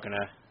they are going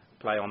to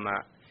play on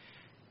that.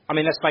 I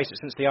mean, let's face it,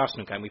 since the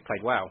Arsenal game, we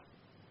played well.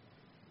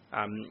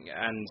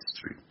 And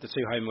the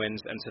 2 home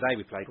wins, and today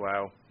we played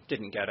well.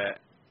 Didn't get it.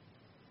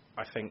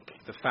 I think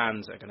the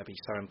fans are going to be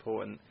so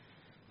important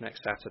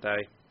next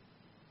Saturday.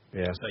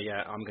 Yeah. So,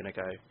 I'm going to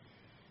go.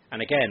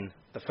 And again,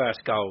 the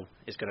first goal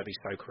is going to be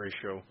so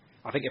crucial.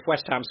 I think if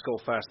West Ham score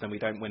first, then we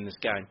don't win this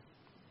game.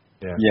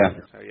 Yeah.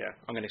 So,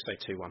 I'm going to say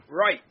 2-1.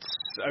 Right.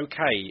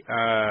 Okay.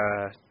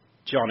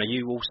 John, are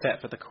you all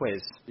set for the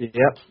quiz?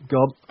 Yep, go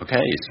on.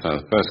 Okay, so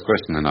the first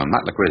question then on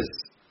Matt the Quiz.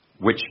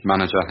 Which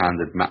manager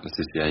handed Matt Le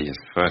Tissier his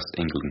first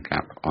England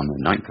cap on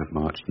the 9th of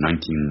March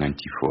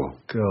 1994?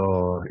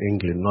 God,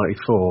 England,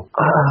 94.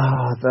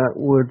 That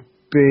would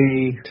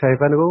be Terry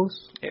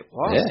Venables? It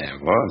was. Yeah,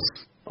 it was.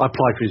 I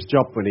applied for his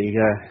job when he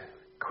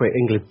quit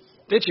England.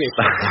 Did you?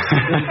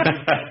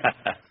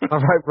 I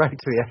wrote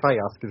to the FA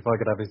asking if I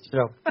could have his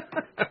job.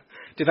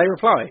 Did they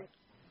reply?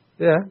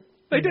 Yeah.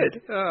 They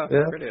did? Oh,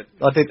 yeah. Brilliant.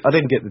 I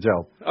didn't get the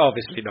job.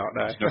 Obviously not,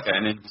 no. Not get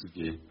an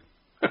interview.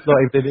 Not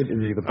even an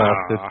interview, the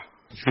bastard.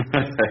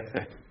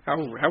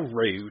 How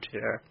rude,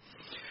 yeah.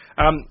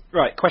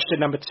 Right, question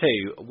number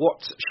 2.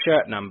 What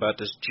shirt number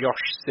does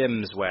Josh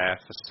Sims wear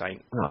for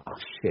Saints? Oh,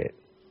 shit.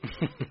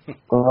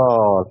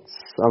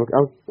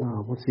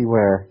 What's he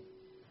wear?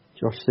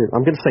 Josh Sims.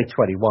 I'm going to say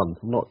 21.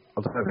 I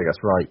don't think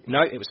that's right.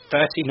 No, it was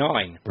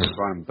 39.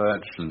 Ryan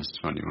Bertrand's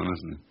 21,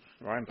 isn't he?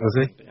 Ryan Was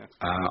he? Yeah.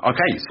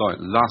 Okay, so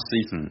last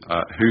season,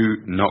 who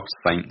knocked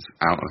Saints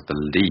out of the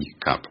League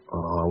Cup?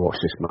 Oh, I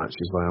watched this match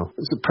as well. It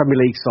was the Premier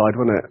League side,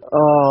 wasn't it?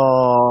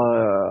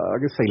 Oh, I'm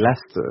going to say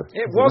Leicester.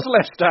 It was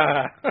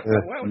Leicester. Yeah.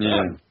 Well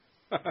done.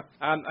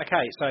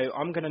 Okay, so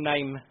I'm going to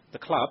name the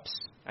clubs,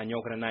 and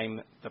you're going to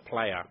name the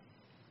player.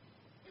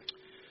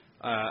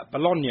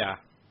 Bologna,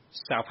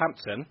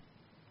 Southampton,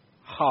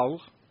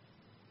 Hull,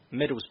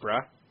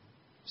 Middlesbrough,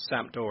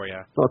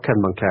 Sampdoria. Not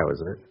Ken Moncao,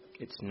 is it?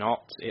 It's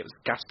not. It was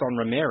Gaston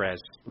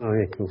Ramirez. Oh,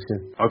 yeah, cool.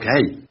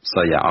 Okay,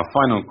 so our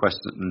final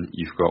question.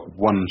 You've got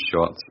 1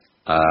 shot,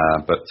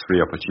 but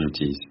 3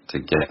 opportunities to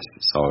guess.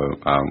 So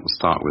we'll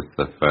start with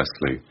the first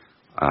clue.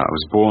 I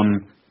was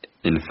born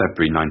in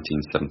February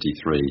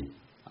 1973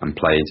 and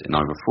played in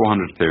over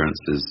 400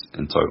 appearances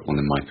in total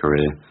in my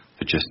career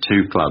for just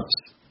 2 clubs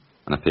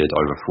and appeared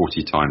over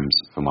 40 times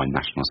for my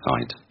national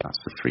side. That's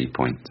for 3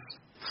 points.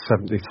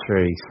 73.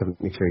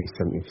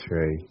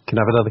 Can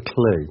I have another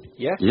clue?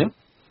 Yeah? Yeah.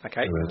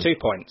 Okay, 2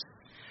 points.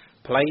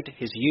 Played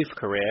his youth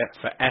career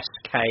for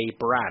SK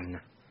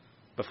Brann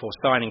before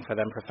signing for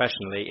them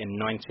professionally in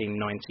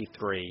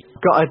 1993.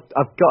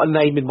 I've got a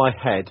name in my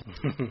head,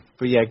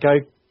 but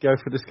go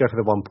for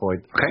the 1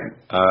 point. Okay.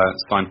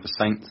 Signed for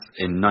Saints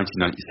in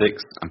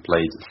 1996 and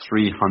played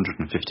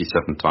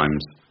 357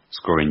 times,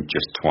 scoring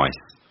just twice.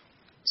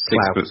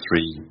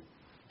 6'3".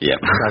 Yeah.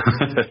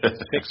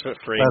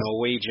 6'3",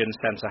 Norwegian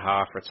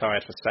centre-half,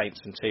 retired for Saints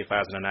in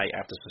 2008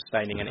 after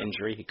sustaining an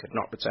injury he could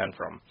not return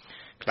from.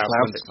 Klaus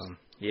Lundekman.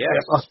 Yes.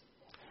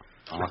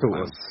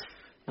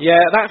 Yeah,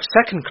 that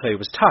second clue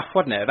was tough,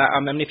 wasn't it? I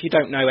mean, if you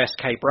don't know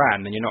SK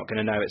Brann, then you're not going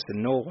to know it's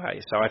in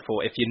Norway. So I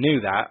thought if you knew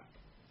that,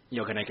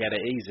 you're going to get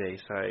it easy.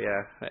 So,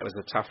 yeah, it was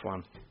a tough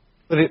one.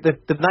 But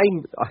the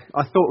name,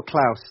 I thought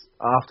Klaus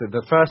after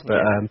the first bit.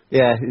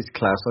 It's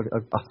Klaus. I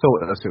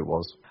thought that's who it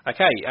was.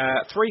 Okay,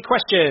 3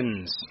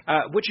 questions.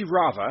 Would you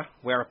rather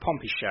wear a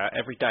Pompey shirt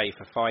every day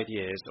for 5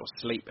 years or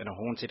sleep in a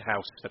haunted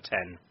house for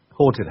 10?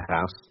 Haunted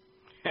house.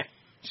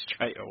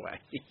 Straight away.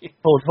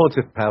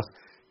 Haunted house.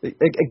 A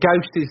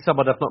ghost is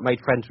someone I've not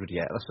made friends with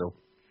yet, that's all.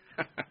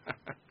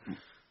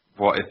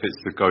 What if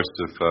it's the ghost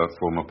of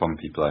former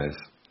Pompey players?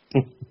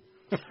 Then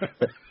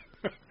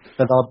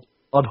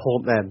I'd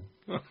haunt them.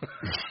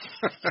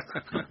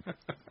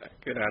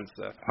 Good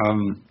answer.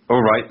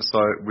 All right, so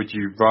would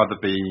you rather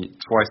be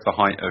twice the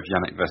height of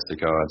Yannick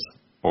Vestergaard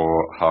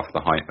or half the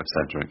height of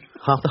Cedric?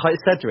 Half the height of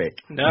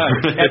Cedric? No,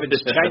 Kevin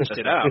just changed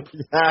it up.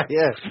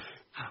 Yeah.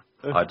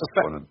 I just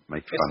want to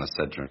make fun of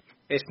Cedric.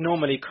 It's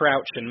normally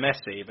Crouch and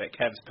Messi, but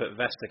Kev's put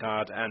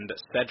Vestergaard and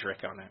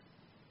Cedric on it.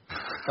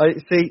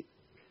 See,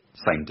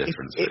 same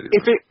difference.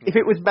 If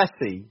it was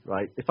Messi,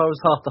 right? If I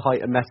was half the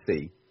height of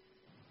Messi,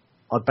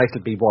 I'd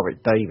basically be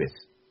Warwick Davis.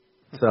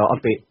 So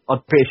I'd be a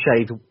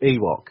shaved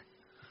Ewok.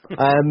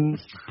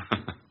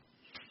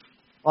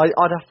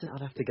 I'd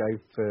have to go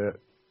for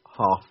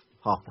half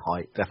the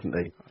height,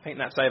 definitely. I think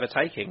that's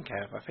overtaking,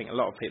 Kev. I think a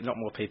lot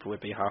more people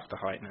would be half the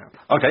height now.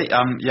 Okay,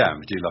 yeah,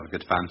 we do love a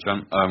good fan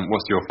chant.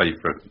 What's your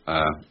favourite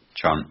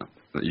chant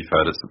that you've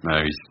heard at St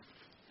Mary's?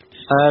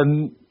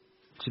 Do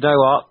you know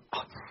what?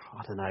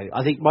 I don't know.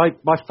 I think my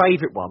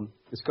favourite one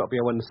has got to be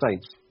When the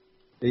Saints.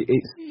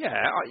 Yeah,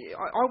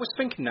 I was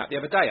thinking that the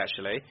other day,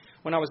 actually,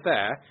 when I was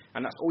there,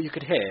 and that's all you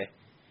could hear.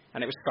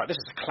 And it was like, this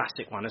is a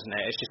classic one, isn't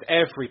it? It's just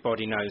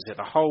everybody knows it.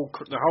 The whole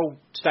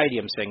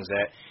stadium sings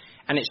it,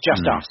 and it's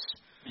just us.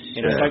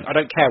 You know, I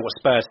don't care what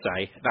Spurs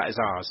say. That is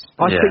ours.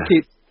 I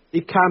think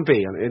it can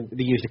be. I mean,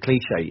 to use a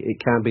cliche, it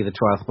can be the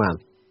 12th man.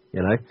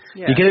 You know,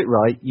 you get it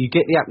right, you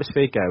get the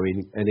atmosphere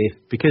going, and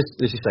because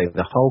as you say,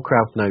 the whole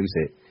crowd knows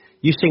it.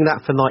 You sing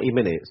that for 90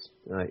 minutes.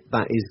 Right,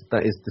 that is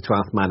the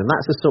 12th man, and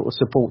that's the sort of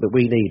support that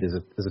we need as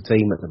a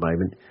team at the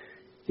moment.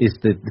 Is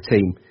the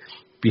team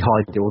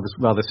behind it, or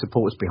rather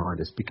supporters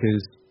behind us?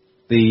 Because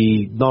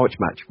the Norwich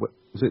match,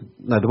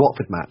 the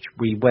Watford match,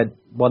 we went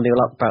 1-0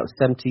 up about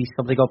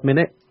 70-something odd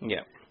minute.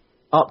 Yeah.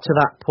 Up to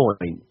that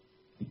point,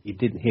 you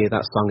didn't hear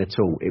that song at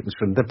all. It was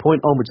from the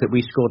point onwards that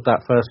we scored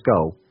that first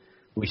goal,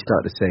 we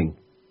started to sing.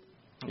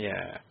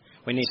 Yeah,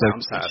 we need that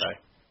on Saturday.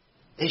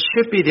 It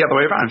should be the other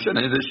way around,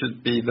 shouldn't it? It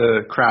should be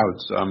the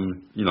crowds,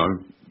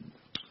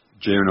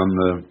 cheering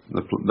on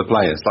the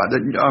players. Like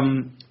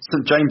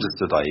St James's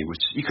today,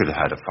 which you could have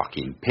had a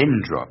fucking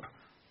pin drop.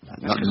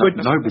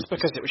 It's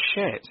because it was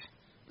shit.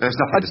 There's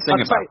nothing to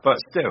sing about, but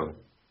still.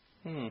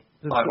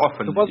 Like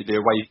often, the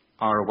away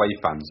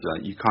fans,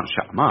 you can't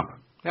shut them up.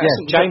 Yeah,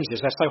 St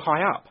James's, they're so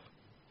high up.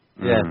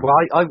 Yeah, well,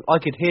 I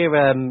could hear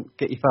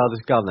Get Your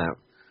Father's Gun Out.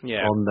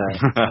 Yeah. On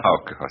there. Oh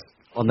God.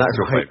 On that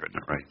your favourite,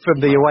 right?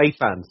 From the away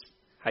fans.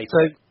 I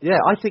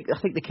think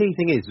the key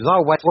thing is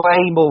our way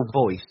more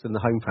voice than the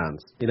home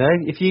fans. You know,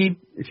 if you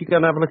go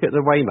and have a look at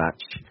the away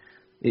match,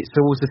 it's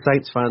always the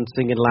Saints fans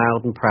singing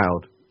loud and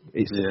proud.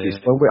 It's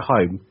when we're at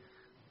home,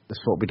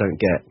 that's what we don't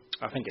get.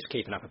 I think it's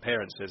keeping up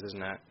appearances,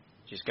 isn't it?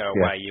 Just go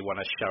away, you want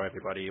to show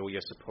everybody all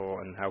your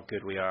support and how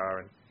good we are,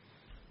 and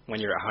when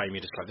you're at home,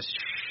 you're just like, this is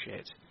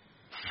shit.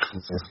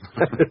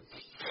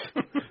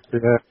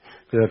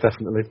 Yeah,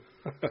 definitely.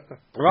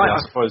 Right, I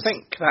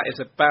think that is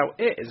about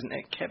it, isn't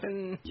it,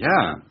 Kevin?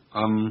 Yeah.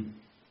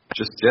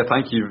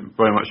 Thank you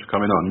very much for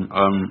coming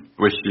on.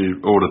 Wish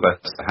you all the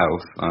best of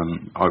health.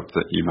 Hope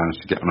that you manage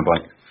to get on a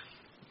bike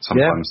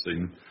sometime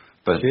soon.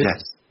 But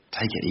yes,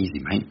 take it easy,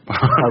 mate.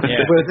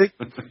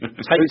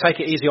 Take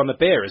it easy on the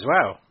beer as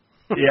well.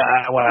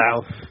 Yeah,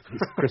 well,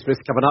 Christmas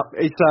coming up.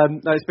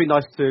 It's been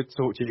nice to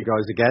talk to you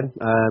guys again.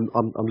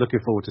 I'm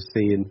looking forward to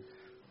seeing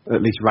at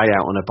least Ray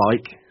out on a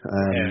bike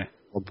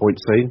on point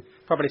soon.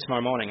 Probably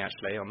tomorrow morning,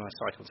 actually, on my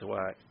cycle to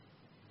work.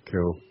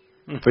 Cool.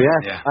 But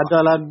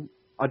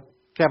and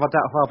Kev, I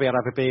doubt if I'll be able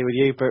to have a beer with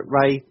you, but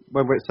Ray,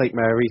 when we're at St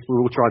Mary's,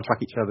 we'll all try and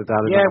track each other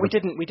down. Yeah, we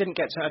didn't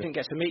get to. I didn't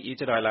get to meet you,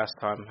 did I, last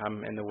time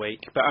in the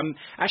week? But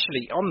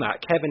actually, on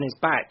that, Kevin is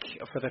back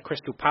for the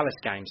Crystal Palace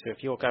game. So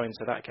if you're going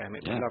to that game,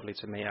 it'd be lovely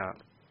to meet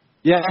up.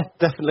 Yeah,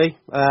 definitely.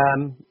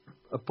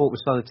 I bought my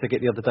son a ticket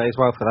the other day as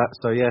well for that.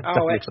 So yeah,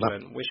 definitely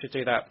excellent. For that. We should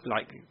do that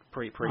like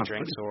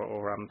pre-drinks or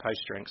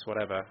post-drinks,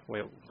 whatever.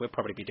 We'll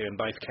probably be doing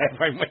both, Kev,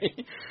 won't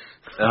we?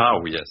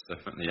 Oh yes,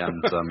 definitely.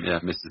 And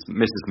Mrs.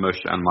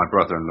 Mush and my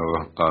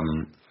brother-in-law,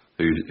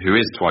 who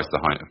is twice the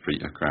height of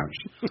Frida Crouch,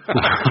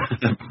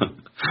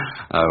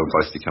 will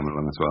both be coming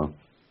along as well.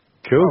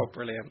 Cool. Oh,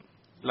 brilliant.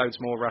 Loads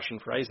more Russian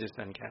phrases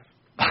then, Kev.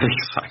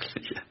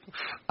 Exactly.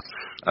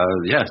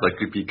 Yeah. So it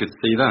could be good to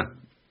see you there.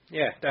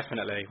 Yeah,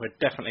 definitely. We'd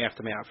definitely have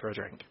to meet up for a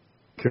drink.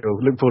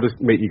 Cool. Look forward to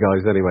meet you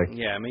guys anyway.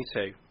 Yeah, me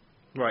too.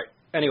 Right.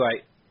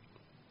 Anyway,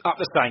 up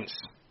the Saints.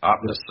 Up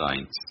the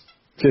Saints.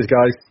 Cheers,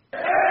 guys.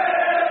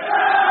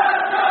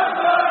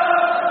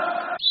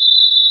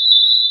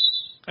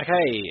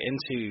 Okay,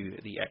 into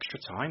the extra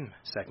time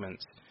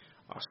segment.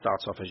 I'll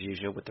start off as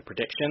usual with the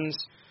predictions.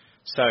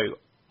 So,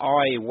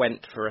 I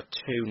went for a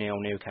 2-0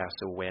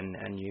 Newcastle win,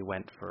 and you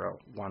went for a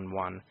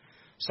 1-1.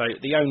 So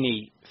the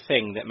only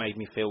thing that made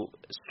me feel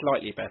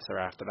slightly better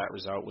after that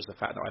result was the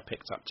fact that I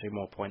picked up 2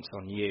 more points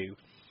on you,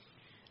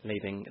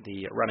 leaving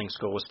the running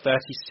score was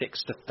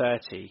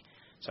 36-30,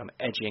 so I'm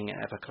edging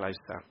ever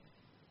closer.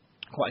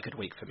 Quite a good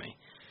week for me.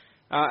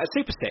 At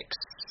Super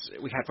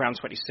 6, we had round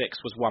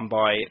 26 was won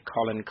by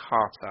Colin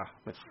Carter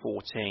with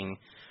 14.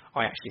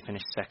 I actually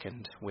finished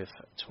second with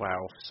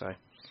 12, so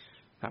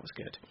that was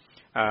good.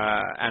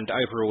 And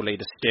overall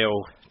leader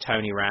still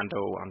Tony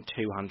Randall on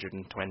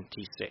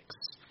 226.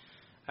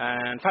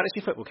 And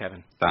fantasy football,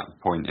 Kevin. That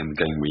point in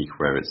game week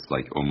where it's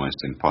like almost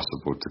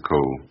impossible to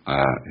call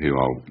who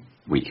our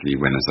weekly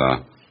winners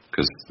are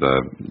because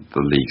the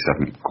leagues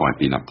haven't quite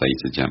been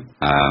updated yet.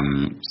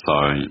 So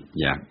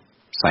yeah,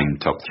 same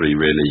top 3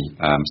 really.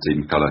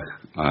 Stephen Culloch,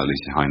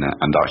 Lucy Heiner,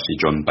 and actually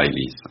John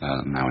Bailey's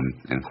now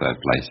in 3rd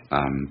place.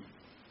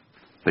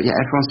 But yeah,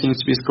 everyone seems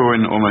to be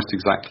scoring almost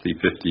exactly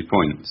 50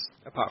 points.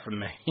 Apart from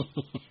me.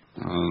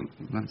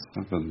 Let's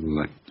have a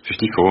look.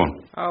 54.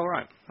 Oh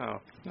right.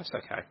 Oh, that's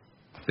okay.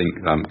 I think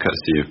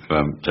courtesy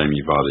of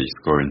Jamie Vardy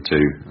scoring 2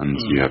 and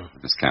you have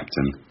as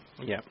captain.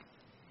 Yeah.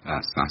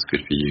 That's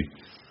good for you.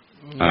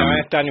 Yeah, I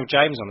had Daniel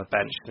James on the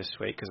bench this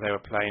week because they were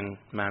playing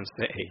Man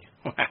City.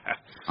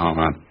 Oh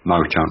man,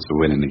 no chance of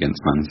winning against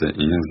Man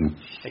City, isn't it?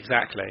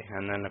 Exactly.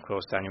 And then of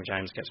course Daniel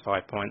James gets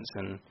 5 points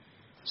and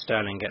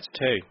Sterling gets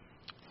 2.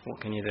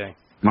 What can you do?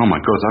 Oh my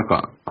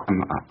God,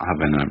 I'm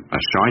having a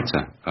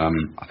shiter.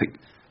 I think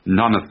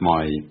none of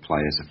my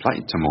players have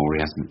played. Tomori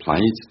hasn't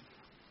played.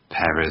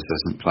 Perez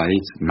hasn't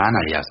played.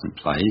 Mane hasn't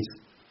played.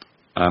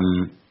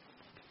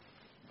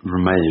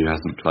 Romeu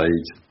hasn't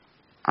played.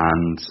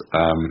 And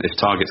if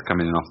Target's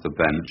coming in off the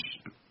bench,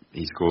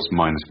 he scores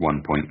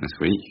 -1 point this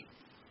week.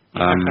 So,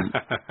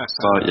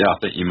 yeah, I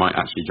think you might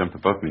actually jump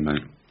above me,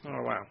 mate.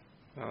 Oh, wow.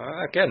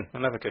 Again,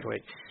 another good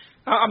week.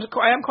 I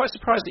am quite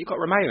surprised that you've got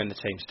Romeu in the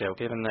team still,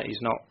 given that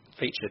he's not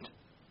featured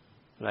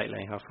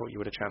lately. I thought you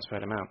would have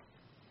transferred him out.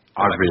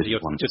 I really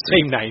want to. Just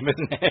team name,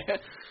 isn't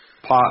it?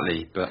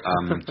 Partly, but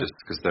just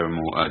because there were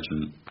more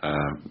urgent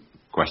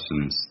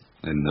questions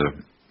in the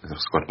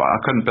squad. But I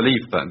couldn't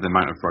believe that the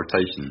amount of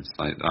rotations.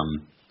 Like,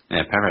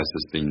 Perez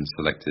has been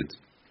selected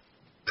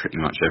pretty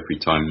much every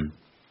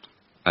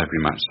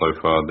match so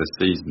far this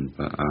season.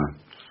 But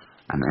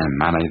and then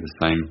Mane the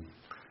same.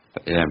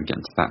 But yeah, we're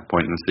getting to that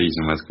point in the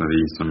season where there's going to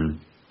be some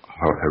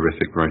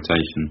horrific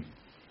rotation.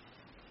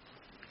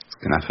 It's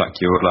going to fuck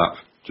you all up.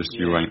 Just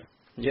you wait.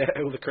 Yeah,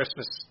 all the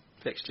Christmas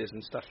fixtures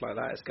and stuff like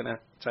that is going to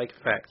take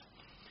effect.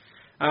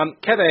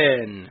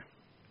 Kevin,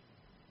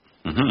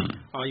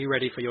 are you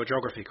ready for your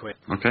geography quiz?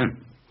 Okay.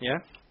 Yeah?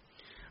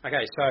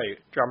 Okay, so,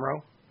 drum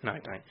roll. No,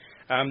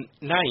 don't.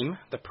 Name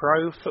the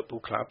pro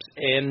football clubs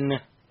in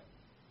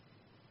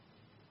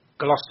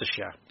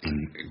Gloucestershire.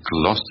 In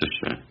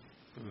Gloucestershire?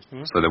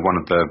 So they're one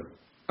of the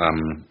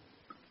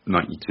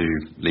 92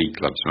 league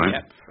clubs, right?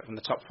 Yep, from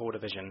the top 4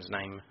 divisions,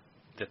 name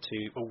the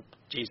 2... Oh,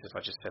 Jesus,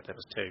 I just said there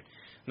was 2.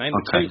 Name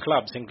the 2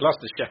 clubs in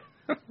Gloucestershire.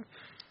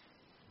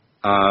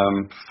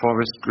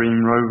 Forest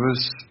Green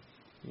Rovers.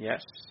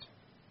 Yes.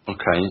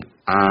 Okay,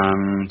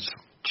 and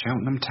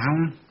Cheltenham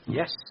Town?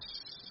 Yes.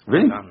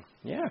 Really? Well done.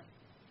 Yeah.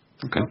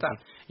 Okay. Well done.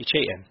 You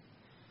cheating?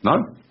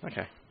 No.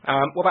 Okay.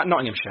 What about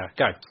Nottinghamshire?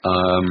 Go.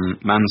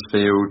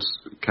 Mansfield,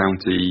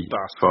 County,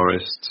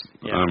 Forest.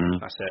 Yeah,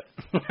 that's it.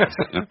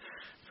 Yeah.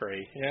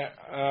 3. Yeah.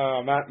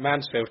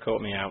 Mansfield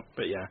caught me out,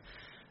 but yeah.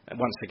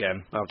 Once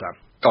again, well done.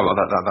 Oh, well,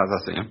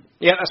 that's it, yeah?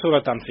 Yeah, that's all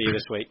I've done for you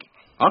this week.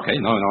 Okay,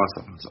 no, I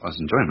was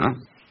enjoying that.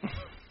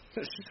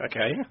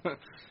 Okay.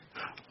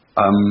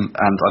 And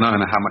I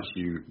know how much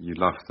you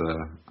love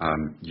the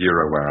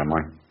Euro, where am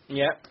I?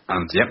 Yeah.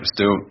 And yep,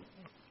 still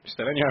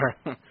in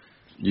Euro.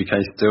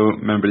 UK still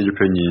member of the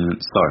European Union.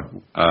 So,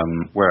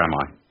 where am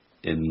I?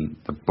 In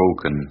the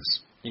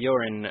Balkans.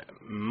 You're in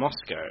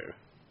Moscow.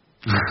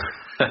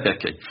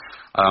 Okay.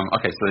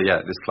 Okay, so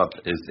yeah, this club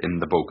is in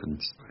the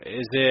Balkans.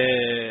 Is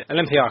it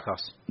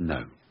Olympiacos?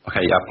 No.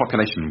 Okay,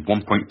 population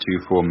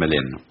 1.24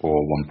 million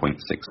or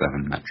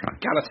 1.67 metro.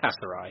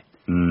 Galatasaray?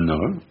 No.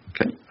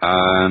 Okay.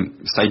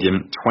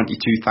 Stadium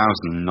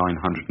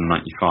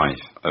 22,995,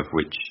 of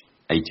which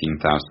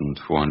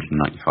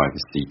 18,495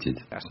 is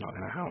seated. That's not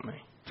going to help me.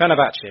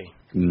 Fenerbahce?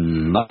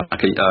 No.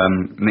 Okay,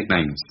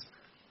 nicknames.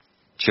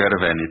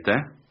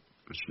 Cervenite,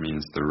 which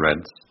means the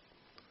Reds,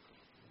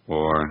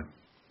 or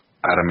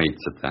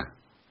Armeidzete,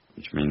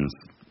 which means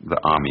the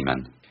Army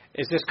Men.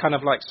 Is this kind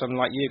of like some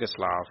like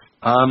Yugoslav?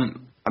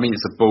 I mean,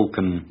 it's a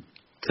Balkan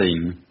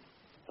team.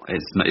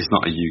 It's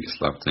not a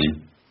Yugoslav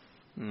team.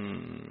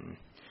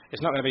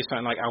 It's not going to be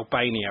something like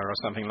Albania or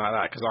something like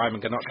that, because I'm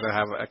not going to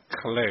have a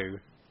clue.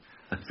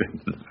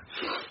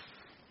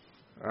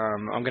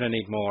 I'm going to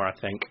need more, I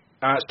think.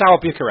 Steaua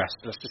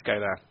Bucharest. Let's just go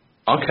there.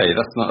 Okay,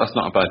 that's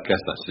not a bad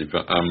guess actually,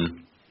 but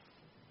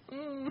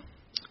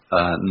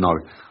no.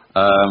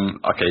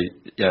 Okay,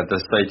 yeah, the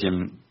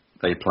stadium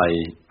they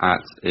play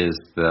at is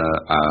the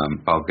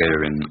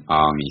Bulgarian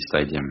Army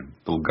Stadium,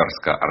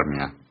 Bulgarska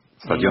Armia.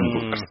 Stadion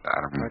Bulgarska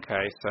Armia.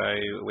 Okay, so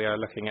we are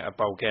looking at a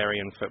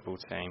Bulgarian football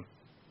team.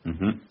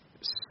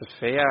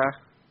 Sofia.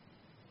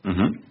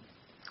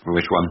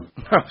 Which one?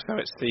 So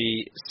it's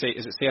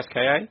is it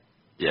CSKA?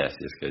 Yes,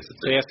 CSKA.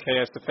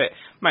 CSKA is the fit.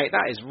 Mate,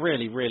 that is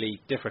really, really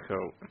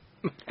difficult.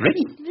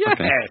 Really? Yes.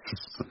 Okay.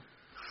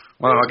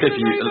 Well, I'll give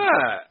you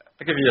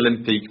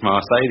Olympique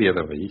Marseille the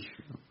other week.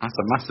 That's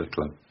a massive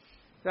club.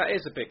 That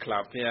is a big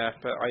club, yeah,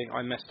 but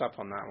I messed up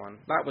on that one.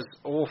 That was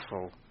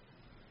awful.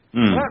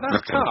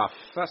 That's tough.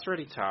 That's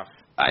really tough.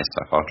 That is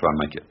tough. I'll try and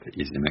make it a bit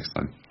easier next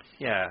time.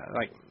 Yeah,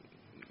 like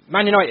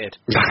Man United.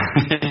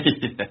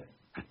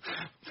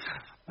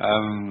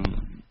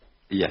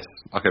 Yes.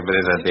 Okay, but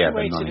they're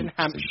situated in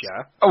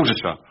Hampshire.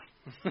 Aldershot.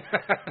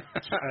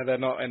 They're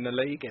not in the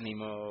league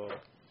anymore.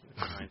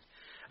 Right.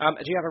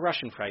 Do you have a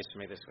Russian phrase for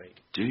me this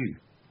week? Do.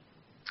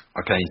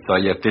 Okay, so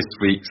yeah, this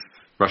week's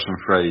Russian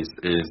phrase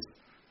is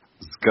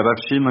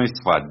 "Zgodovshchinoy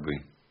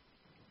svadby."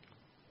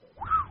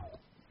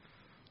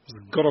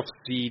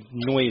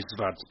 Zgodovshchinoy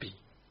svadby.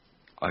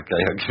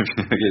 Okay, I'll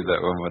give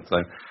that one more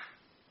time.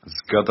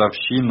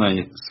 Zgodovshchinoy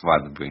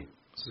svadby.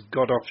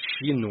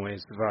 Zgodovshchinoy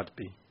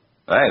svadby.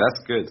 Hey,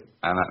 that's good,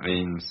 and that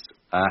means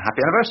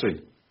happy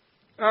anniversary.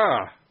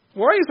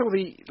 Why is all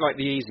the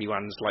easy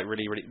ones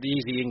really the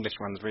easy English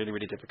ones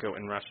really difficult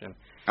in Russian?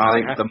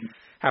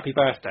 Happy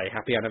birthday,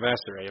 happy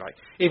anniversary, like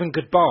even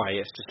goodbye.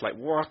 It's just like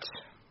what?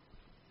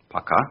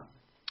 Пока.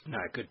 No,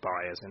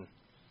 goodbye as in.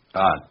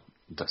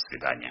 До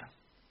свидания.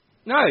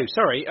 No,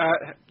 sorry.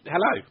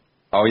 Hello.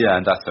 Oh yeah,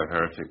 and that's a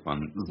horrific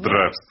one.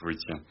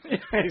 Здравствуйте.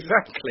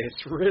 Exactly,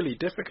 it's really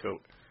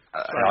difficult.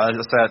 I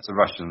just say it to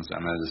Russians,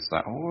 and they're just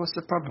like, "Oh, what's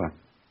the problem?"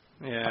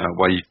 Yeah.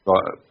 Well,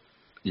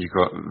 you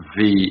got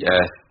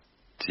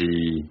VST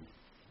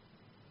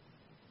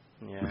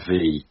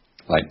V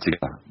like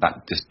together.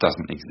 That just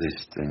doesn't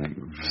exist in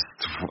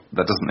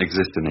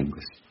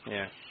English.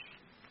 Yeah.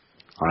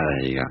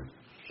 There you go.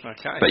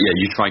 Okay. But yeah,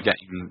 you try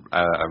getting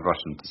a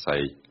Russian to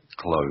say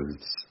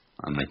clothes,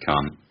 and they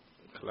can't.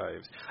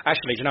 Clothes.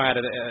 Actually, do you know, I had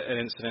an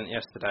incident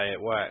yesterday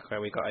at work where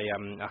we got a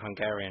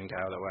Hungarian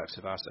girl that works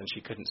with us, and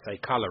she couldn't say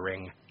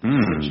colouring. She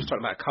was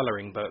talking about a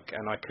colouring book,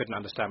 and I couldn't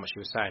understand what she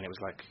was saying. It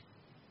was like,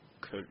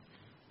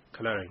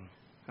 colouring.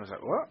 I was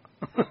like, what?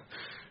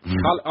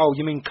 Oh,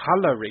 you mean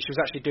colouring? She was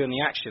actually doing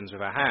the actions with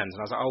her hands,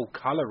 and I was like, oh,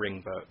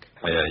 colouring book.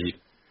 Oh, yeah,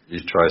 you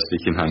try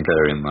speaking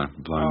Hungarian, though.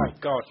 Oh,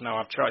 God, no,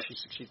 I've tried.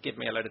 She'd give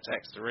me a load of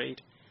text to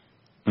read.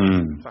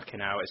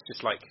 Fucking hell, it's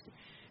just like...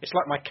 It's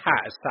like my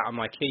cat has sat on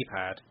my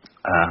keypad.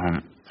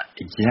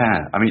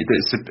 Yeah, I mean,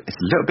 it's a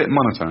little bit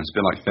monotone. It's a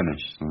bit like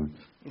Finnish.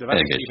 So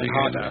That's even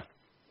harder.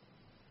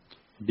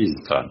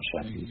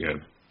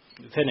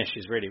 Finnish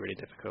is really, really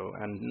difficult.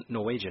 And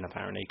Norwegian,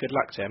 apparently. Good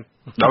luck, Tim.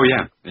 Oh,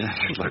 yeah. Yeah,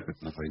 good luck with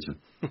Norwegian.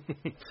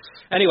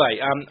 Anyway,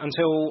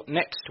 until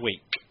next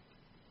week.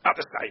 Up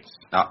the Saints.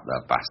 Up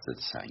the bastard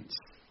Saints.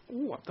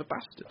 Ooh, up the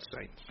bastard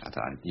Saints.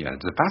 Yeah,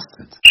 the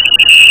bastard.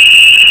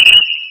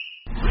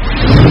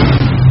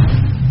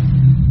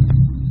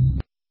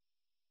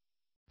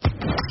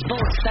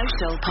 Sports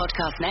Social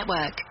Podcast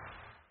Network.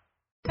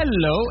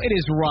 Hello, it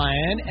is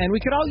Ryan, and we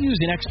could all use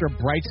an extra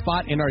bright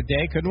spot in our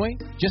day, couldn't we?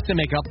 Just to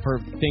make up for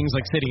things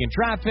like sitting in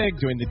traffic,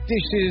 doing the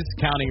dishes,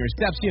 counting your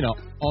steps,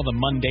 all the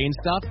mundane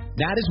stuff.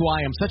 That is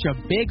why I'm such a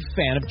big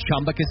fan of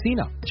Chumba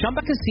Casino. Chumba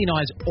Casino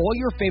has all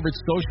your favorite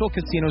social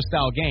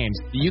casino-style games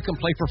that you can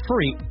play for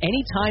free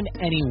anytime,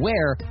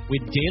 anywhere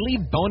with daily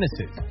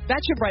bonuses.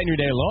 That should brighten your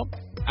day a little.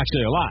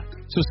 Actually, a lot.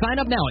 So sign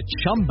up now at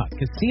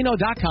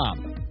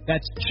ChumbaCasino.com.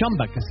 That's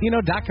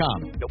ChumbaCasino.com.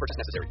 No purchase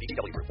necessary.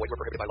 VGW Group. Void where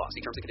prohibited by law. See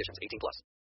terms and conditions. 18+.